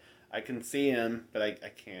blank. I can see him, but I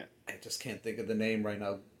can't. I just can't think of the name right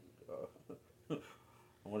now. I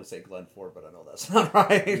want to say Glenn Ford, but I know that's not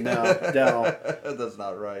right. No. That's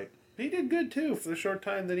not right. He did good, too, for the short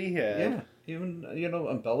time that he had. Yeah. Even,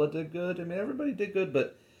 and Bella did good. I mean, everybody did good,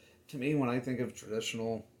 but to me, when I think of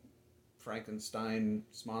traditional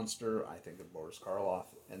Frankenstein's monster, I think of Boris Karloff.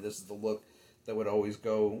 And this is the look that would always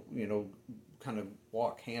go, kind of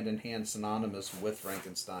walk hand in hand synonymous with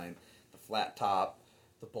Frankenstein. The flat top,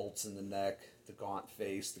 the bolts in the neck, the gaunt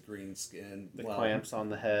face, the green skin. The clamps on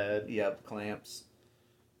the head. Yep, clamps.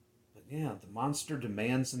 But yeah, the monster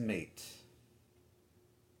demands a mate.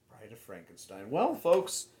 Bride of Frankenstein. Well,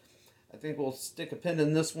 folks, I think we'll stick a pin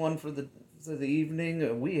in this one for the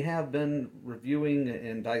evening. We have been reviewing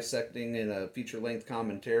and dissecting in a feature-length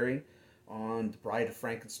commentary on The Bride of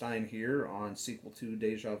Frankenstein here on Sequel 2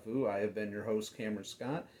 Deja Vu. I have been your host, Cameron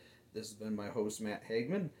Scott. This has been my host, Matt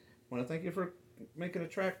Hagman. I want to thank you for making a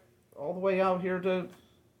trek all the way out here to,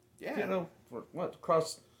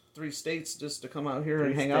 across 3 states just to come out here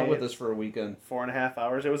and hang out with us for a weekend. 4.5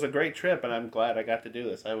 hours. It was a great trip, and I'm glad I got to do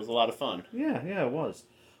this. It was a lot of fun. Yeah, it was.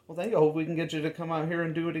 Well, thank you. I hope we can get you to come out here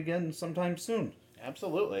and do it again sometime soon.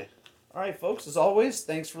 Absolutely. All right, folks, as always,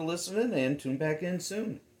 thanks for listening, and tune back in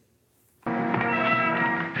soon. But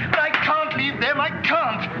I can't leave them, I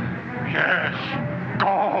can't. Yes,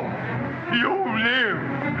 go. You live.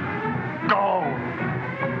 Go.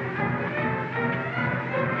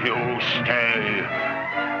 You stay.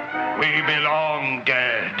 We belong, dead.